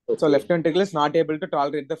 So left ventricle is not able to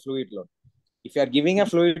tolerate the fluid load. If you are giving a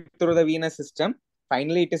fluid through the venous system,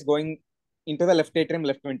 finally it is going into the left atrium,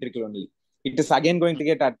 left ventricle only. It is again going to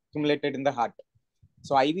get accumulated in the heart.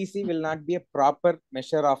 So IVC will not be a proper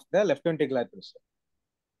measure of the left ventricular pressure.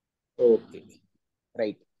 Okay.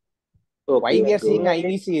 Right. Why we are seeing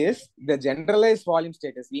IVC is the generalized volume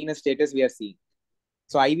status, venous status we are seeing.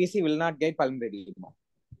 So IVC will not get pulmonary edema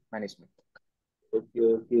management.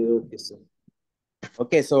 Okay, sir.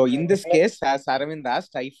 Okay, so in this case, as Aravind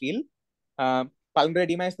asked, I feel pulmonary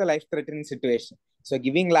edema is the life-threatening situation. So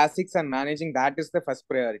giving Lasix and managing that is the first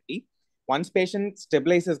priority. Once patient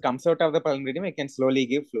stabilizes, comes out of the pulmonary edema, we can slowly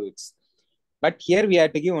give fluids. But here we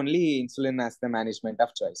have to give only insulin as the management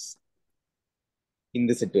of choice in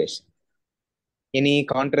this situation. Any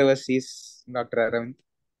controversies, Dr. Aravind?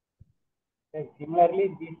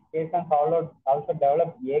 Similarly, these patients also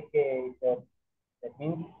develop AK. That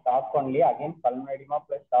means shock only. Again, pulmonary edema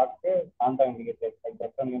plus shock contraindicated. Like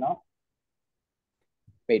that one, you know.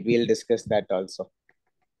 Wait, we'll discuss that also.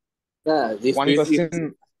 Yeah, one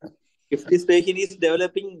question. If this patient is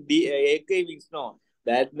developing AK means no,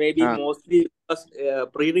 that may be mostly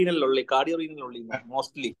pre-renal only, cardio-renal only,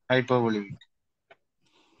 mostly. Hypovolemic.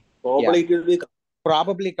 Probably it will be.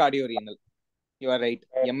 Probably cardiorenal. You are right.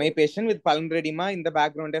 MI patient with pulmonary edema in the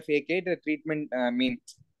background of AK, the treatment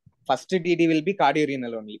first TD will be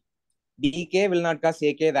cardiorenal only. DK will not cause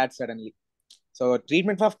AK that suddenly. So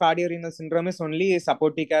treatment of cardiorenal syndrome is only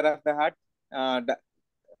supportive care of the heart,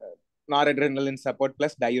 noradrenaline support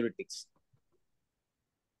plus diuretics.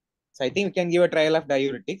 So I think we can give a trial of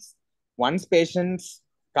diuretics. Once patient's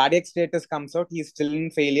cardiac status comes out, he is still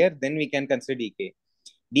in failure, then we can consider DK.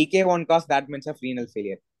 DK won't cause that much of renal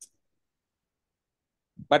failure.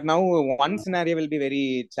 But now one scenario will be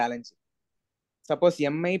very challenging. Suppose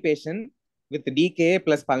MI patient with DK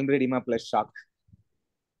plus pulmonary edema plus shock.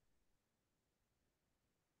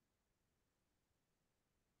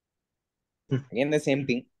 Again, the same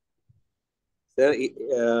thing. Sir,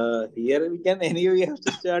 here we can anyway we have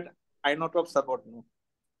to start inotrope support. No?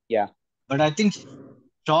 Yeah. But I think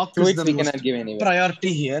shock Fluids is the we most cannot give anyway.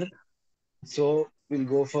 priority here. So we'll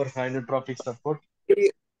go for inotropic support.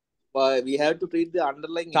 We have to treat the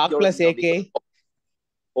underlying Shock plus AK.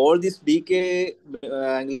 All this DK,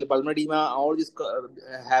 pulmonary edema, all this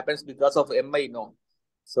happens because of MI, no.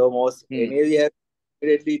 So most anyway we have to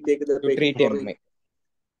immediately take the patient for MI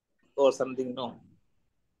or something, no.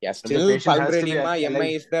 Yeah, still pulmonary edema,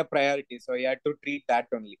 MI is the priority. So you have to treat that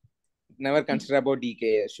only. Never consider about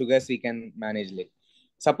DK. Sugars we can manage like.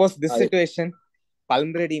 Suppose this situation,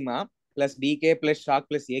 pulmonary edema plus DK plus shock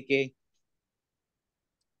plus AK.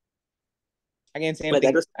 Again, same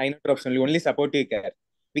thing. Inotropes only supportive care.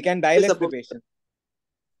 We can dialyze the patient.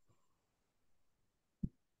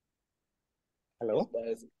 Hello?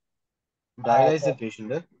 Dialyze the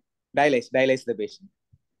patient. Dialyze the patient.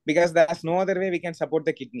 Because there's no other way we can support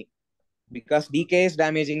the kidney. Because DK is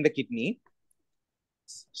damaging the kidney.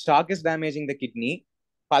 Shock is damaging the kidney.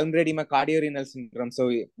 Pulmonary edema, cardiorenal syndrome. So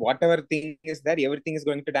whatever thing is there, everything is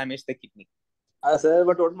going to damage the kidney. Sir,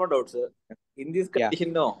 but one more doubt, sir. In this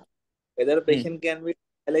condition, no. Whether a patient can be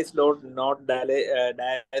dialyzed or not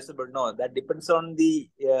dialyzable, no. That depends on the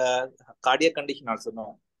cardiac condition also,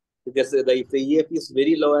 no. Because if the EF is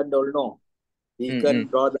very low and all, no, we can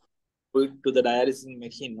draw the fluid to the dialysis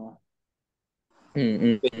machine, no.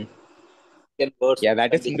 Yeah,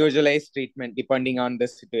 that is individualized treatment depending on the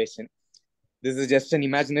situation. This is just an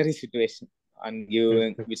imaginary situation on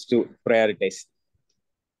you which to prioritize.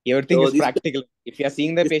 Everything is practical. If you are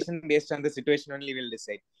seeing the patient based on the situation only, we'll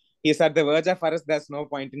decide. He's at the verge of arrest, there's no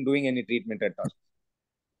point in doing any treatment at all.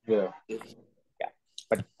 Yeah.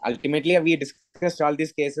 But ultimately, we discussed all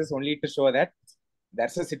these cases only to show that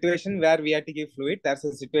there's a situation where we have to give fluid, there's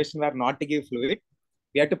a situation where not to give fluid.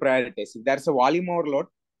 We have to prioritize. If there's a volume overload,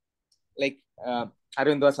 like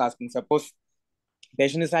Arvind was asking, suppose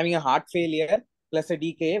patient is having a heart failure plus a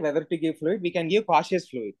DKA, whether to give fluid, we can give cautious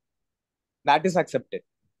fluid. That is accepted.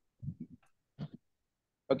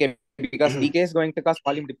 Okay, because DK is going to cause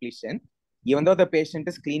volume depletion. Even though the patient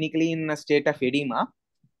is clinically in a state of edema,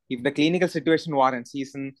 if the clinical situation warrants,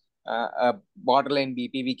 he's in a borderline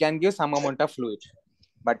BP, we can give some amount of fluid.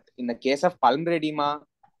 But in the case of pulmonary edema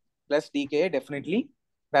plus DK, definitely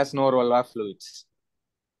there's no role of fluids.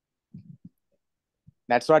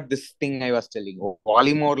 That's what this thing I was telling.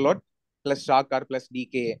 Volume overload plus shock or plus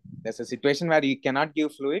DK. There's a situation where you cannot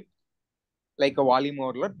give fluid like a volume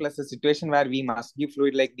overload plus a situation where we must give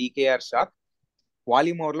fluid like DK or shock.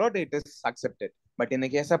 Volume overload, it is accepted. But in the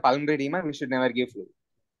case of pulmonary edema, we should never give fluid.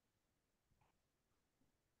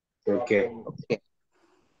 Okay.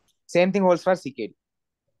 Same thing holds for CKD.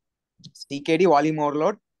 CKD, volume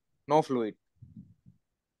overload, no fluid.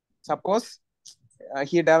 Suppose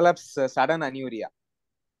he develops sudden anuria.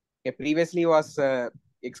 Okay, previously was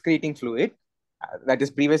excreting fluid. That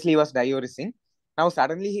is previously was diuresing. Now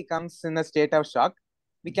suddenly he comes in a state of shock.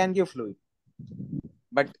 We can give fluid.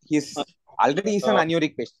 But he's already is an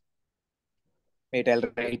anuric patient. Wait, I'll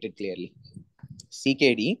write it clearly.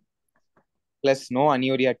 CKD plus no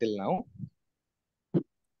anuria till now.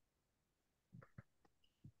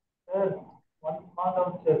 Sir, one small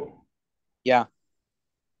doubt, sir. Yeah.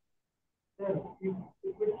 Sir, if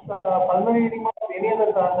it's pulmonary edema of any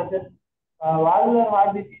other cause, such as valvular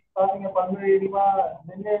heart disease causing a pulmonary edema,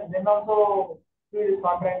 then also fluid is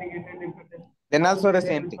contraindicated. If it is then also the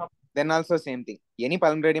same thing. Then also same thing. Any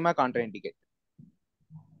pulmonary edema contraindicate.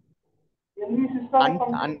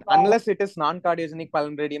 Unless it is non-cardiogenic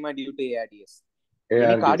pulmonary edema due to ARDS.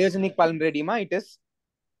 Any cardiogenic pulmonary edema, it is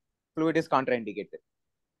fluid is contraindicated.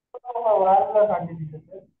 Valvular heart disease,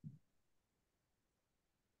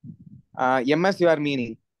 sir. MS you are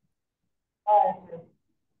meaning?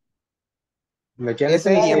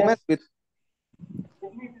 Mechanical MS with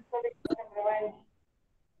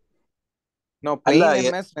No,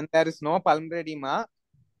 plain MS, when there is no pulmonary edema,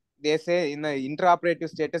 they say in the intraoperative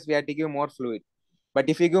status, we have to give more fluid. But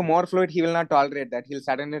if you give more fluid, he will not tolerate that. He'll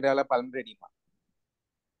suddenly develop pulmonary edema.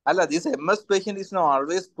 Allah, this MS patient is now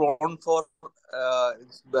always prone for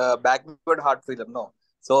backward heart failure. No.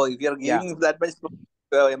 So if you are giving that much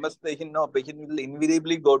MS patient, no, patient will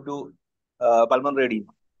invariably go to pulmonary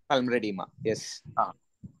edema. Pulmonary edema, yes.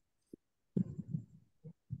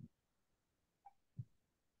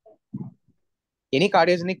 Any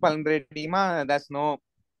cardiogenic pulmonary edema, that's no,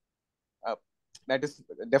 that is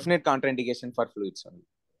definite contraindication for fluids only.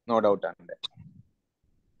 No doubt on that.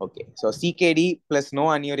 Okay, so CKD plus no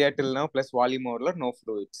anuria till now plus volume overload, no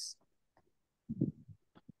fluids.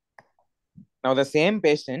 Now the same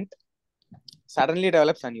patient suddenly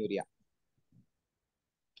develops anuria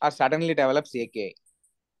or suddenly develops AKI.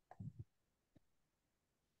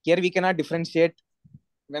 Here we cannot differentiate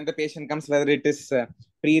when the patient comes whether it is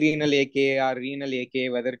pre-renal AKI or renal AKI,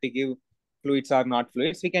 whether to give fluids or not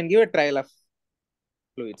fluids. We can give a trial of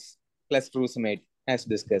fluids plus furosemide as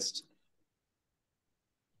discussed.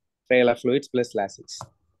 Trial of fluids plus Lasix.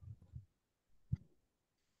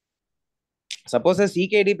 Suppose a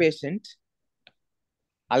CKD patient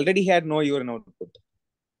already had no urine output.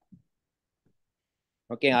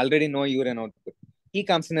 Okay, already no urine output. He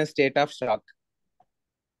comes in a state of shock.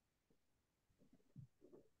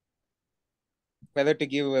 Whether to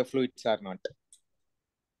give fluids or not.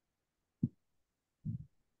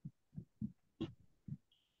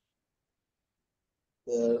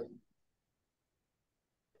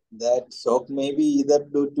 That shock may be either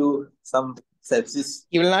due to some sepsis.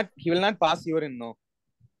 He will not pass urine, no.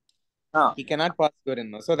 He cannot pass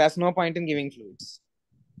urine, no. So there's no point in giving fluids.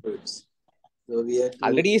 So we have to...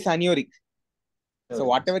 Already is anuric. So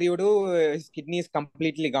whatever you do, his kidney is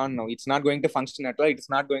completely gone now. It's not going to function at all. It's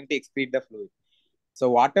not going to excrete the fluid. So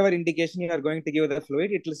whatever indication you are going to give the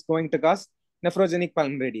fluid, it is going to cause nephrogenic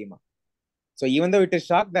pulmonary edema. So even though it is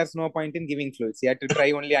shock, there's no point in giving fluids. You have to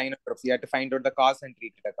try only inotropes. You have to find out the cause and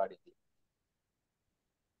treat it accordingly.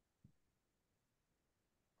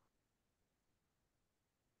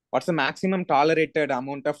 What's the maximum tolerated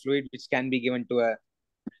amount of fluid which can be given to a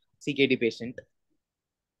CKD patient?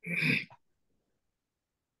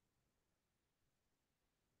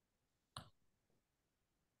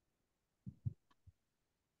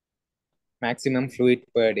 Maximum fluid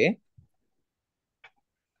per day,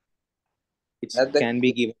 which can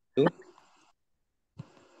be given to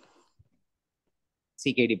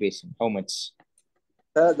CKD patient. How much?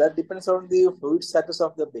 That depends on the fluid status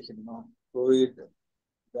of the patient. No? Fluid,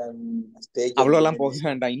 then stage.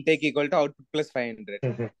 Intake equal to output plus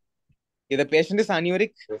 500. If the patient is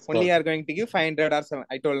anuric, only you are going to give 500 or 7.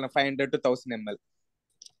 I told 500 to 1000 ml.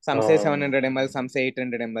 Some say 700 ml, some say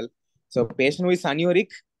 800 ml. So patient who is anuric,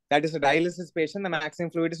 that is a dialysis patient, the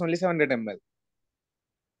maximum fluid is only 700 ml.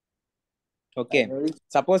 Okay.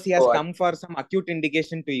 Suppose he has come for some acute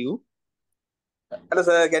indication to you. Hello,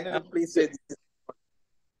 sir. Can you please say this?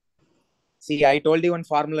 See, I told you one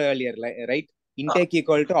formula earlier, right? Intake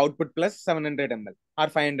equal to output plus 700 ml or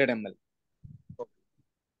 500 ml.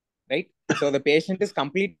 Right? So the patient is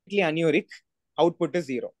completely anuric, output is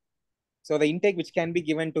 0. So the intake which can be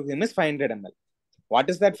given to him is 500 ml. What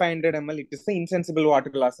is that 500 ml? It is the insensible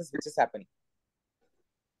water losses which is happening.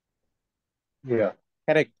 Yeah.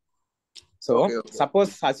 Correct. So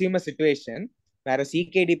suppose assume a situation where a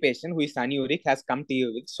CKD patient who is anuric has come to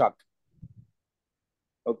you with shock.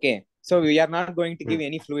 Okay. So we are not going to give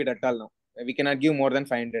any fluid at all now. We cannot give more than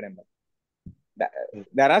 500 ml.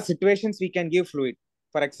 There are situations we can give fluid.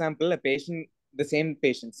 For example, a patient, the same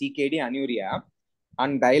patient, CKD anuria,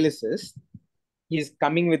 on dialysis, he is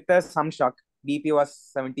coming with some shock. BP was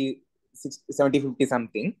 70, 50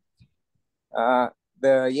 something. The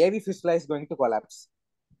AV fistula is going to collapse.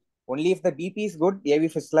 Only if the BP is good,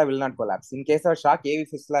 AV fistula will not collapse. In case of shock, AV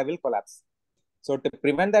fistula will collapse. So to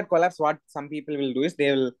prevent that collapse, what some people will do is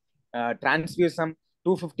they will transfuse some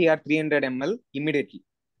 250 or 300 ml immediately.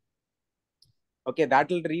 Okay, that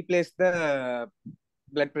will replace the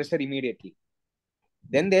blood pressure immediately.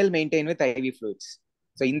 Then they'll maintain with IV fluids.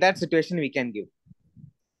 So in that situation, we can give.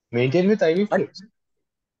 Maintain with IV fluids?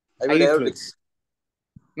 IV fluids.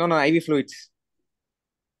 No, IV fluids.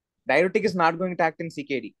 Diuretic is not going to act in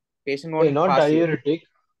CKD. Patient won't not pass diuretic.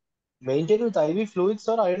 Maintain with IV fluids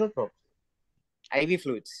or inotropes? IV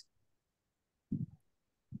fluids.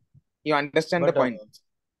 You understand the point.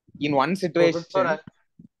 In one situation,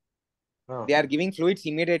 they are giving fluids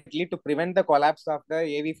immediately to prevent the collapse of the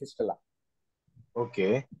AV fistula.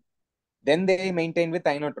 Okay. Then they maintain with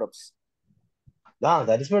inotropes.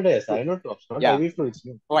 That is what it is. Inotropes, not IV fluids.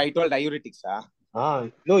 Oh, I told diuretics.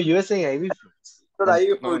 No, you were saying IV fluids. Not And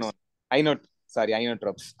IV No, no. fluids.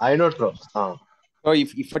 Inotropes. inotropes. So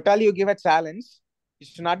if at all you give a challenge, it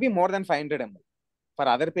should not be more than 500 ml. For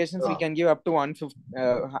other patients, we can give up to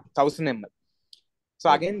 1,000 ml. So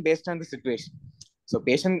again, based on the situation. So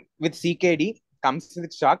patient with CKD comes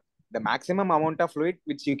with shock. The maximum amount of fluid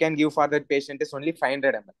which you can give for that patient is only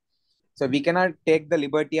 500 ml. So we cannot take the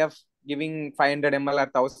liberty of giving 500 ml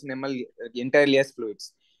or 1000 ml entirely as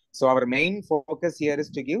fluids. So our main focus here is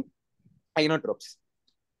to give inotropes.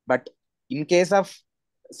 But in case of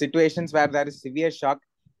situations where there is severe shock,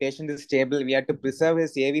 patient is stable, we have to preserve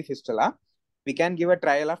his AV fistula, we can give a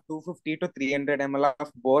trial of 250 to 300 ml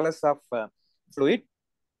of bolus of fluid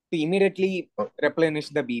to immediately replenish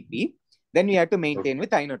the BP. Then we have to maintain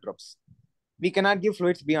with inotropes. We cannot give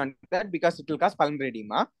fluids beyond that because it will cause pulmonary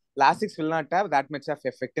edema. Lasix will not have that much of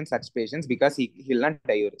effect in such patients because he will not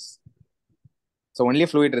diurese. So only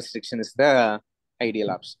fluid restriction is the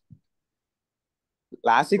ideal option.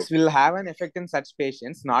 Lasix will have an effect in such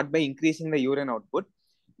patients not by increasing the urine output,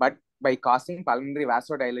 but by causing pulmonary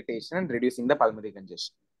vasodilatation and reducing the pulmonary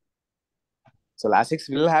congestion. So Lasix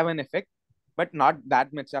will have an effect, but not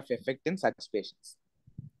that much of effect in such patients.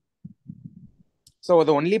 So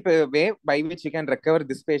the only way by which you can recover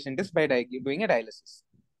this patient is by doing a dialysis.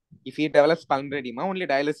 If he develops pulmonary edema, only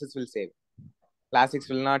dialysis will save. Lasix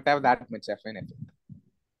will not have that much of an effect.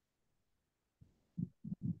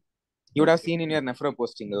 You would have seen in your nephro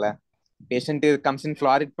posting, patient comes in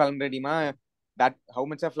florid pulmonary edema, that how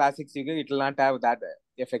much of Lasix you give, it will not have that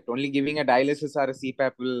effect. Only giving a dialysis or a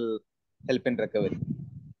CPAP will help in recovery.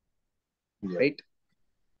 Yeah. Right?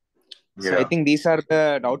 So I think these are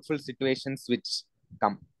the doubtful situations which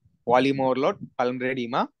come. Volume overload, pulmonary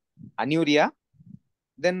edema, anuria,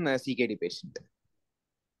 then CKD patient.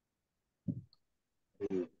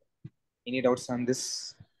 Any doubts on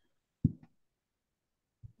this?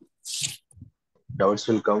 Doubts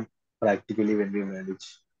will come practically when we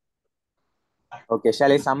manage. Okay,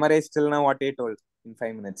 shall I summarize till now what I told in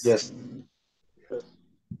 5 minutes? Yes.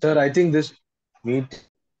 Sir, I think this meet.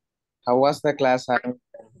 How was the class?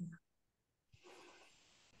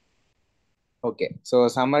 Okay, so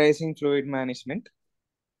summarizing fluid management.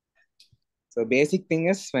 So basic thing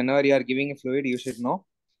is whenever you are giving a fluid, you should know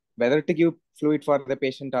whether to give fluid for the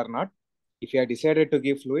patient or not. If you are decided to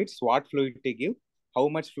give fluids, what fluid to give, how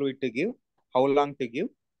much fluid to give, how long to give,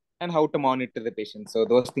 and how to monitor the patient. So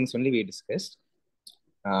those things only we discussed.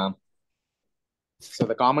 So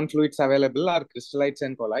the common fluids available are crystallites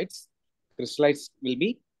and colloids. Crystallites will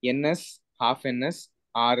be NS, half NS,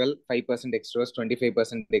 RL, 5% dextrose,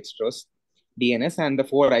 25% dextrose, DNS, and the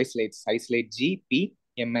four isolates, isolate G, P,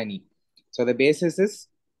 M, and E. So the basis is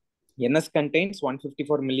NS contains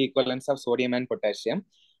 154 milliequivalents of sodium and potassium.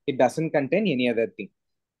 It doesn't contain any other thing.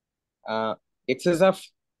 Excess of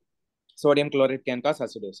sodium chloride can cause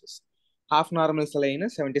acidosis. Half normal saline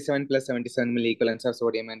is 77 plus 77 milliequivalents of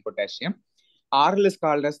sodium and potassium. RL is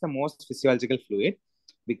called as the most physiological fluid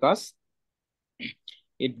because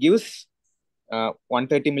it gives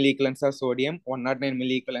 130 milliequivalents of sodium, 109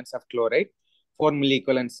 milliequivalents of chloride, 4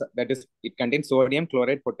 milliequivalents, that is, it contains sodium,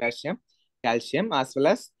 chloride, potassium, calcium, as well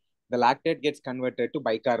as the lactate gets converted to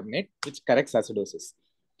bicarbonate, which corrects acidosis.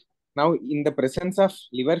 Now, in the presence of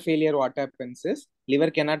liver failure, what happens is liver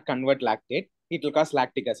cannot convert lactate. It will cause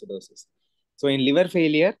lactic acidosis. So in liver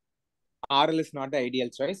failure, RL is not the ideal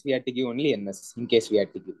choice. We have to give only NS in case we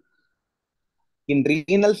have to give. In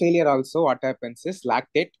renal failure also, what happens is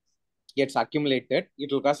lactate gets accumulated.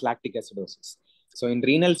 It will cause lactic acidosis. So in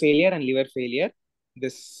renal failure and liver failure,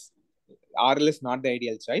 this RL is not the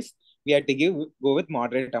ideal choice. We have to go with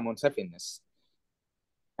moderate amounts of NS.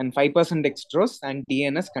 And 5% dextrose and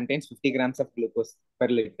DNS contains 50 grams of glucose per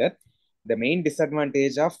liter. The main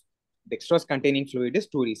disadvantage of dextrose containing fluid is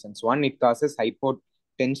two reasons. One, it causes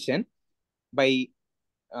hypotension by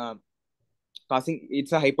causing,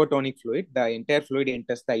 it's a hypotonic fluid. The entire fluid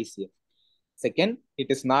enters the ICF. Second, it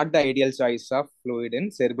is not the ideal choice of fluid in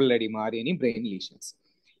cerebral edema or any brain lesions.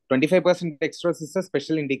 25% dextrose is a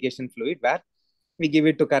special indication fluid where we give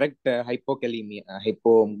it to correct hypokalemia,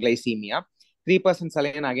 hypoglycemia. 3%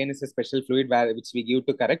 saline again is a special fluid which we give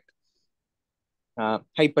to correct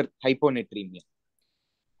hyponatremia.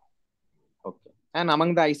 Okay. And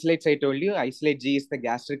among the isolates I told you, isolate G is the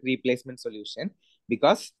gastric replacement solution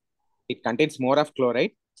because it contains more of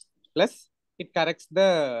chloride plus it corrects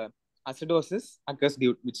the acidosis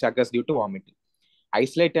which occurs due to vomiting.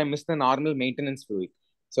 Isolate M is the normal maintenance fluid.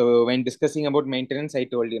 So when discussing about maintenance, I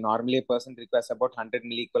told you normally a person requires about 100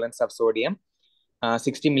 milliequivalents of sodium,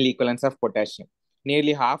 60 milliequivalents of potassium.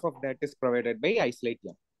 Nearly half of that is provided by isolate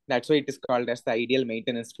M. That's why it is called as the ideal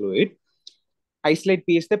maintenance fluid. Isolate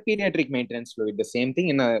P is the pediatric maintenance fluid, the same thing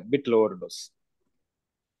in a bit lower dose.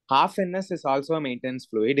 Half NS is also a maintenance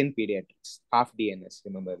fluid in pediatrics, half DNS,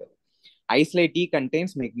 remember that. Isolate T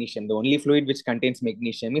contains magnesium. The only fluid which contains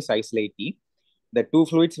magnesium is isolate T. The two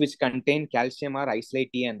fluids which contain calcium are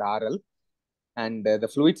isolate T and RL. And the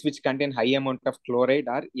fluids which contain high amount of chloride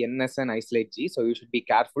are NS and isolate G. So you should be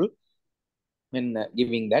careful when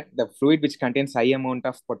giving that. The fluid which contains high amount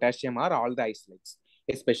of potassium are all the isolates,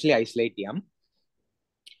 especially isolate M.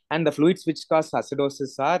 And the fluids which cause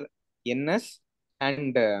acidosis are NS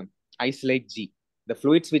and isolate G. The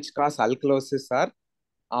fluids which cause alkalosis are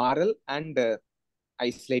RL and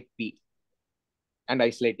isolate P and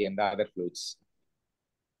isolate M, the other fluids.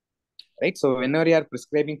 Right? So whenever you are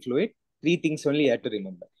prescribing fluid, three things only you have to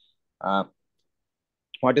remember.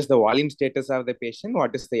 What is the volume status of the patient?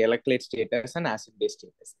 What is the electrolyte status and acid-base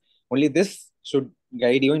status? Only this should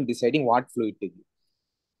guide you in deciding what fluid to give.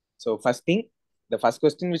 So first thing, the first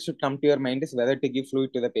question which should come to your mind is whether to give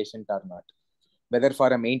fluid to the patient or not. Whether for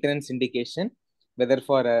a maintenance indication, whether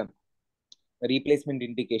for a replacement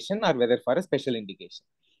indication, or whether for a special indication.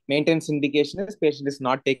 Maintenance indication is patient is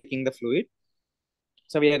not taking the fluid.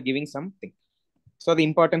 So we are giving something. So the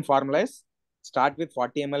important formula is start with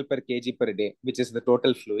 40 ml per kg per day, which is the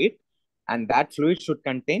total fluid. And that fluid should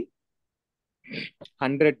contain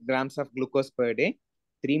 100 grams of glucose per day,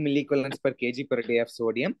 3 milliequivalents per kg per day of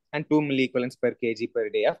sodium, and 2 milliequivalents per kg per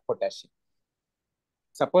day of potassium.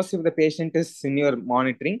 Suppose if the patient is in your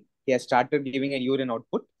monitoring, he has started giving a urine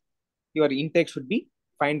output, your intake should be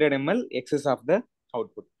 500 ml excess of the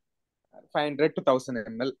output, 500 to 1000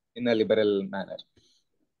 ml in a liberal manner.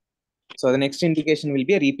 So the next indication will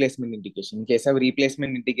be a replacement indication. In case of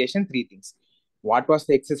replacement indication, three things. What was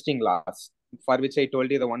the existing loss? For which I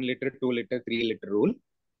told you the 1 liter, 2 liter, 3 liter rule.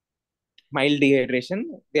 Mild dehydration,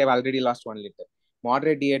 they have already lost 1 liter.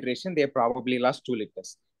 Moderate dehydration, they have probably lost 2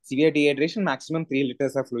 liters. Severe dehydration, maximum 3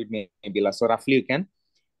 liters of fluid may be lost. So roughly you can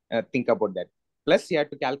think about that. Plus you have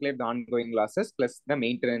to calculate the ongoing losses plus the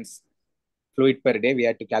maintenance fluid per day. We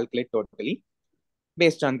have to calculate totally.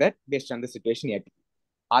 Based on that, based on the situation you have to.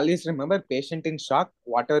 Always remember, patient in shock,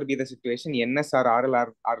 whatever be the situation, NS or RL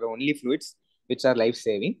are the only fluids which are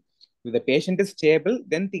life-saving. If the patient is stable,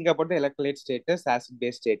 then think about the electrolyte status,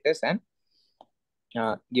 acid-base status, and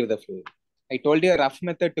give the fluid. I told you a rough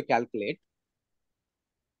method to calculate.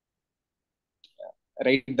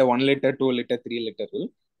 Right, the 1 liter, 2 liter, 3 liter rule.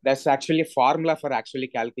 That's actually a formula for actually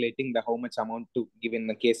calculating the how much amount to give in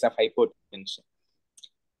the case of hypotension.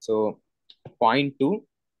 So 0.2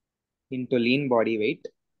 into lean body weight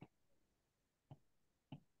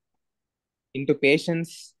into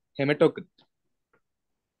patient's hematocrit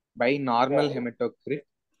by normal hematocrit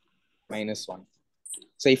minus 1.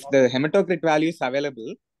 So if the hematocrit value is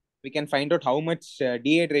available, we can find out how much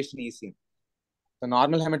dehydration is in. So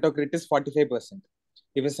normal hematocrit is 45%.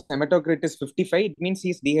 If his hematocrit is 55, it means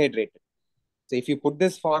he's dehydrated. So if you put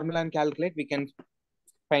this formula and calculate, we can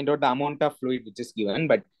find out the amount of fluid which is given.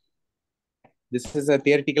 But this is a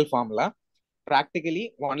theoretical formula.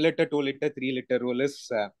 Practically, 1 liter, 2 liter, 3 liter rule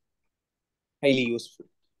is highly useful.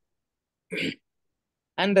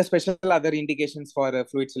 And the special other indications for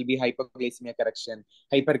fluids will be hypoglycemia correction,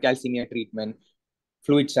 hypercalcemia treatment,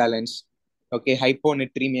 fluid challenge, okay,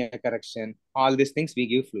 hyponatremia correction. All these things we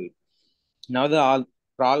give fluid. Now the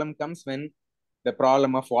problem comes when the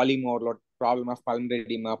problem of volume overload, problem of pulmonary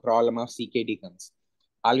edema, problem of CKD comes.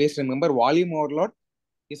 Always remember, volume overload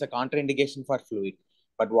is a contraindication for fluid.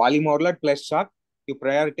 But volume overload plus shock, you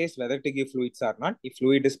prioritize whether to give fluids or not. If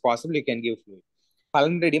fluid is possible, you can give fluid.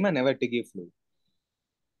 Pulmonary edema, never to give fluid.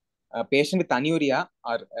 A patient with anuria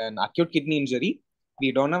or an acute kidney injury,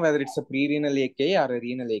 we don't know whether it's a pre-renal AKI or a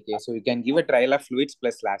renal AKI. So you can give a trial of fluids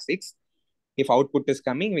plus Lasix. If output is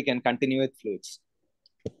coming, we can continue with fluids.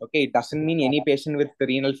 Okay, it doesn't mean any patient with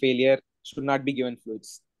renal failure should not be given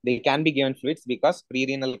fluids. They can be given fluids because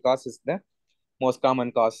pre-renal cause is the most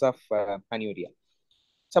common cause of anuria.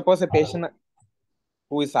 Suppose a patient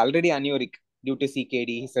who is already anuric due to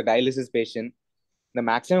CKD, he's a dialysis patient. The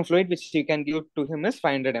maximum fluid which you can give to him is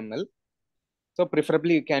 500 ml. So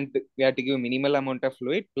preferably we have to give minimal amount of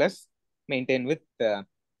fluid plus maintain with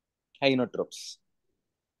inotropes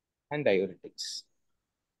and diuretics.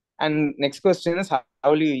 And next question is how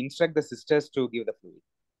will you instruct the sisters to give the fluid?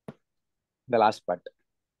 The last part.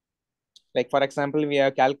 Like for example, we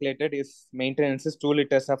have calculated is maintenance is 2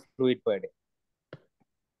 liters of fluid per day.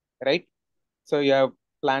 Right? So you have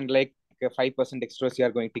planned like 5% extras you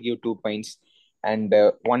are going to give 2 pints and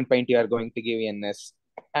 1 pint you are going to give NS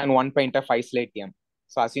and 1 pint of isolate M.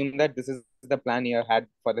 So assume that this is the plan you have had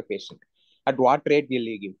for the patient. At what rate will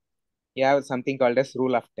you give? You have something called as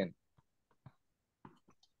rule of 10.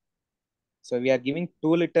 So we are giving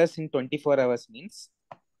 2 liters in 24 hours means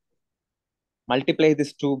multiply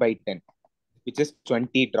this 2 by 10, which is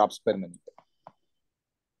 20 drops per minute.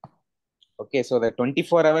 Okay, so the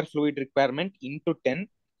 24-hour fluid requirement into 10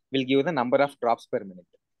 will give the number of drops per minute.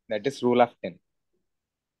 That is rule of 10.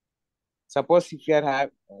 Suppose if you are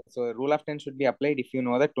so rule of 10 should be applied if you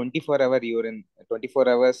know the 24-hour urine, 24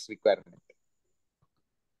 hours requirement.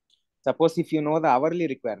 Suppose if you know the hourly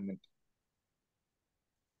requirement.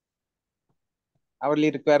 Hourly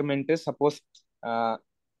requirement is suppose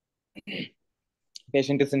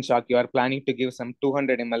patient is in shock. You are planning to give some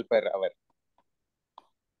 200 ml per hour.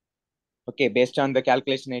 Okay, based on the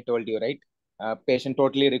calculation I told you, right? Patient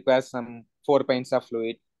totally requires some 4 pints of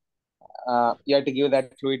fluid. You have to give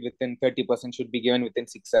that fluid within 30% should be given within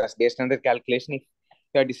 6 hours. Based on the calculation, if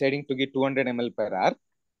you are deciding to give 200 ml per hour,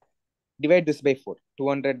 divide this by 4.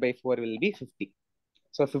 200 by 4 will be 50.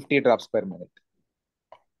 So 50 drops per minute.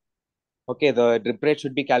 Okay, the drip rate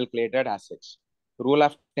should be calculated as such. Rule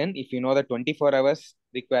of 10, if you know the 24 hours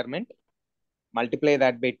requirement, multiply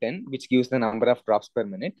that by 10, which gives the number of drops per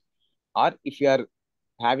minute. Or if you are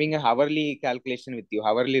having a hourly calculation with you,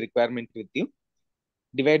 hourly requirement with you,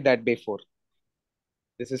 divide that by 4.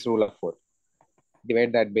 This is rule of 4.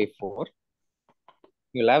 Divide that by 4.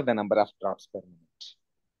 You'll have the number of drops per minute.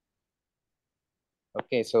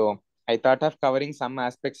 Okay, so I thought of covering some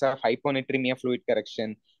aspects of hyponatremia fluid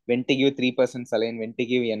correction, when to give 3% saline, when to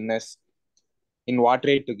give NS, in what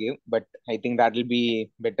rate to give, but I think that will be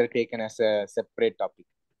better taken as a separate topic.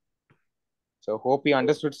 So hope you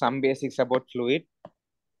understood some basics about fluid,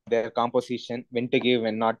 their composition, when to give,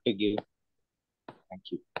 when not to give.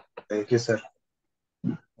 Thank you. Thank you, sir.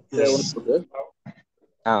 Yes.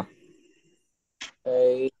 Ah.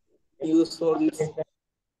 I use for this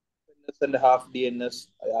NS and half DNS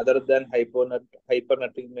other than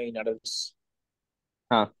hypernatremia in adults.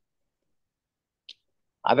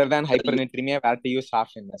 Other than hypernatremia, we have to use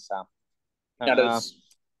half NS. Adults.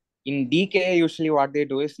 In DK, usually what they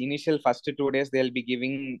do is initial first 2 days, they'll be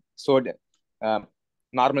giving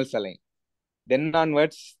normal saline. Then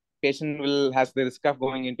onwards, patient will has the risk of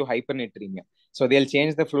going into hypernatremia. So they'll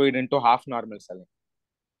change the fluid into half normal saline.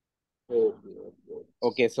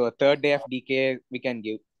 Okay, so third day of DK, we can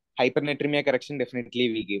give. Hypernatremia correction,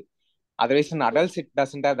 definitely we give. Otherwise, in adults, it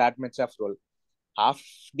doesn't have that much of role. Half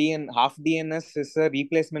DNS is a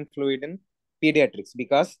replacement fluid in pediatrics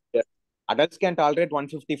because adults can tolerate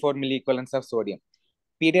 154 milliequivalents of sodium.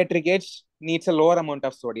 Pediatric age needs a lower amount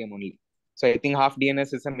of sodium only. So I think half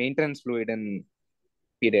DNS is a maintenance fluid in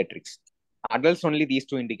pediatrics. Adults only these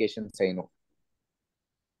 2 indications I know.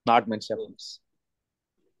 Not much of use.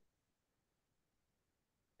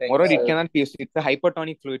 Moreover, it cannot be used. It's a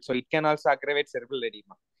hypertonic fluid, so it can also aggravate cerebral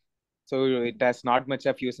edema. So it has not much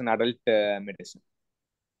of use in adult medicine.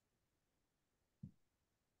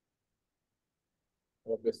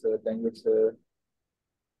 Okay, sir. Thank you, sir.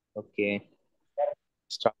 Okay.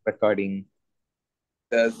 Stop recording.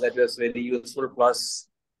 That was very useful class.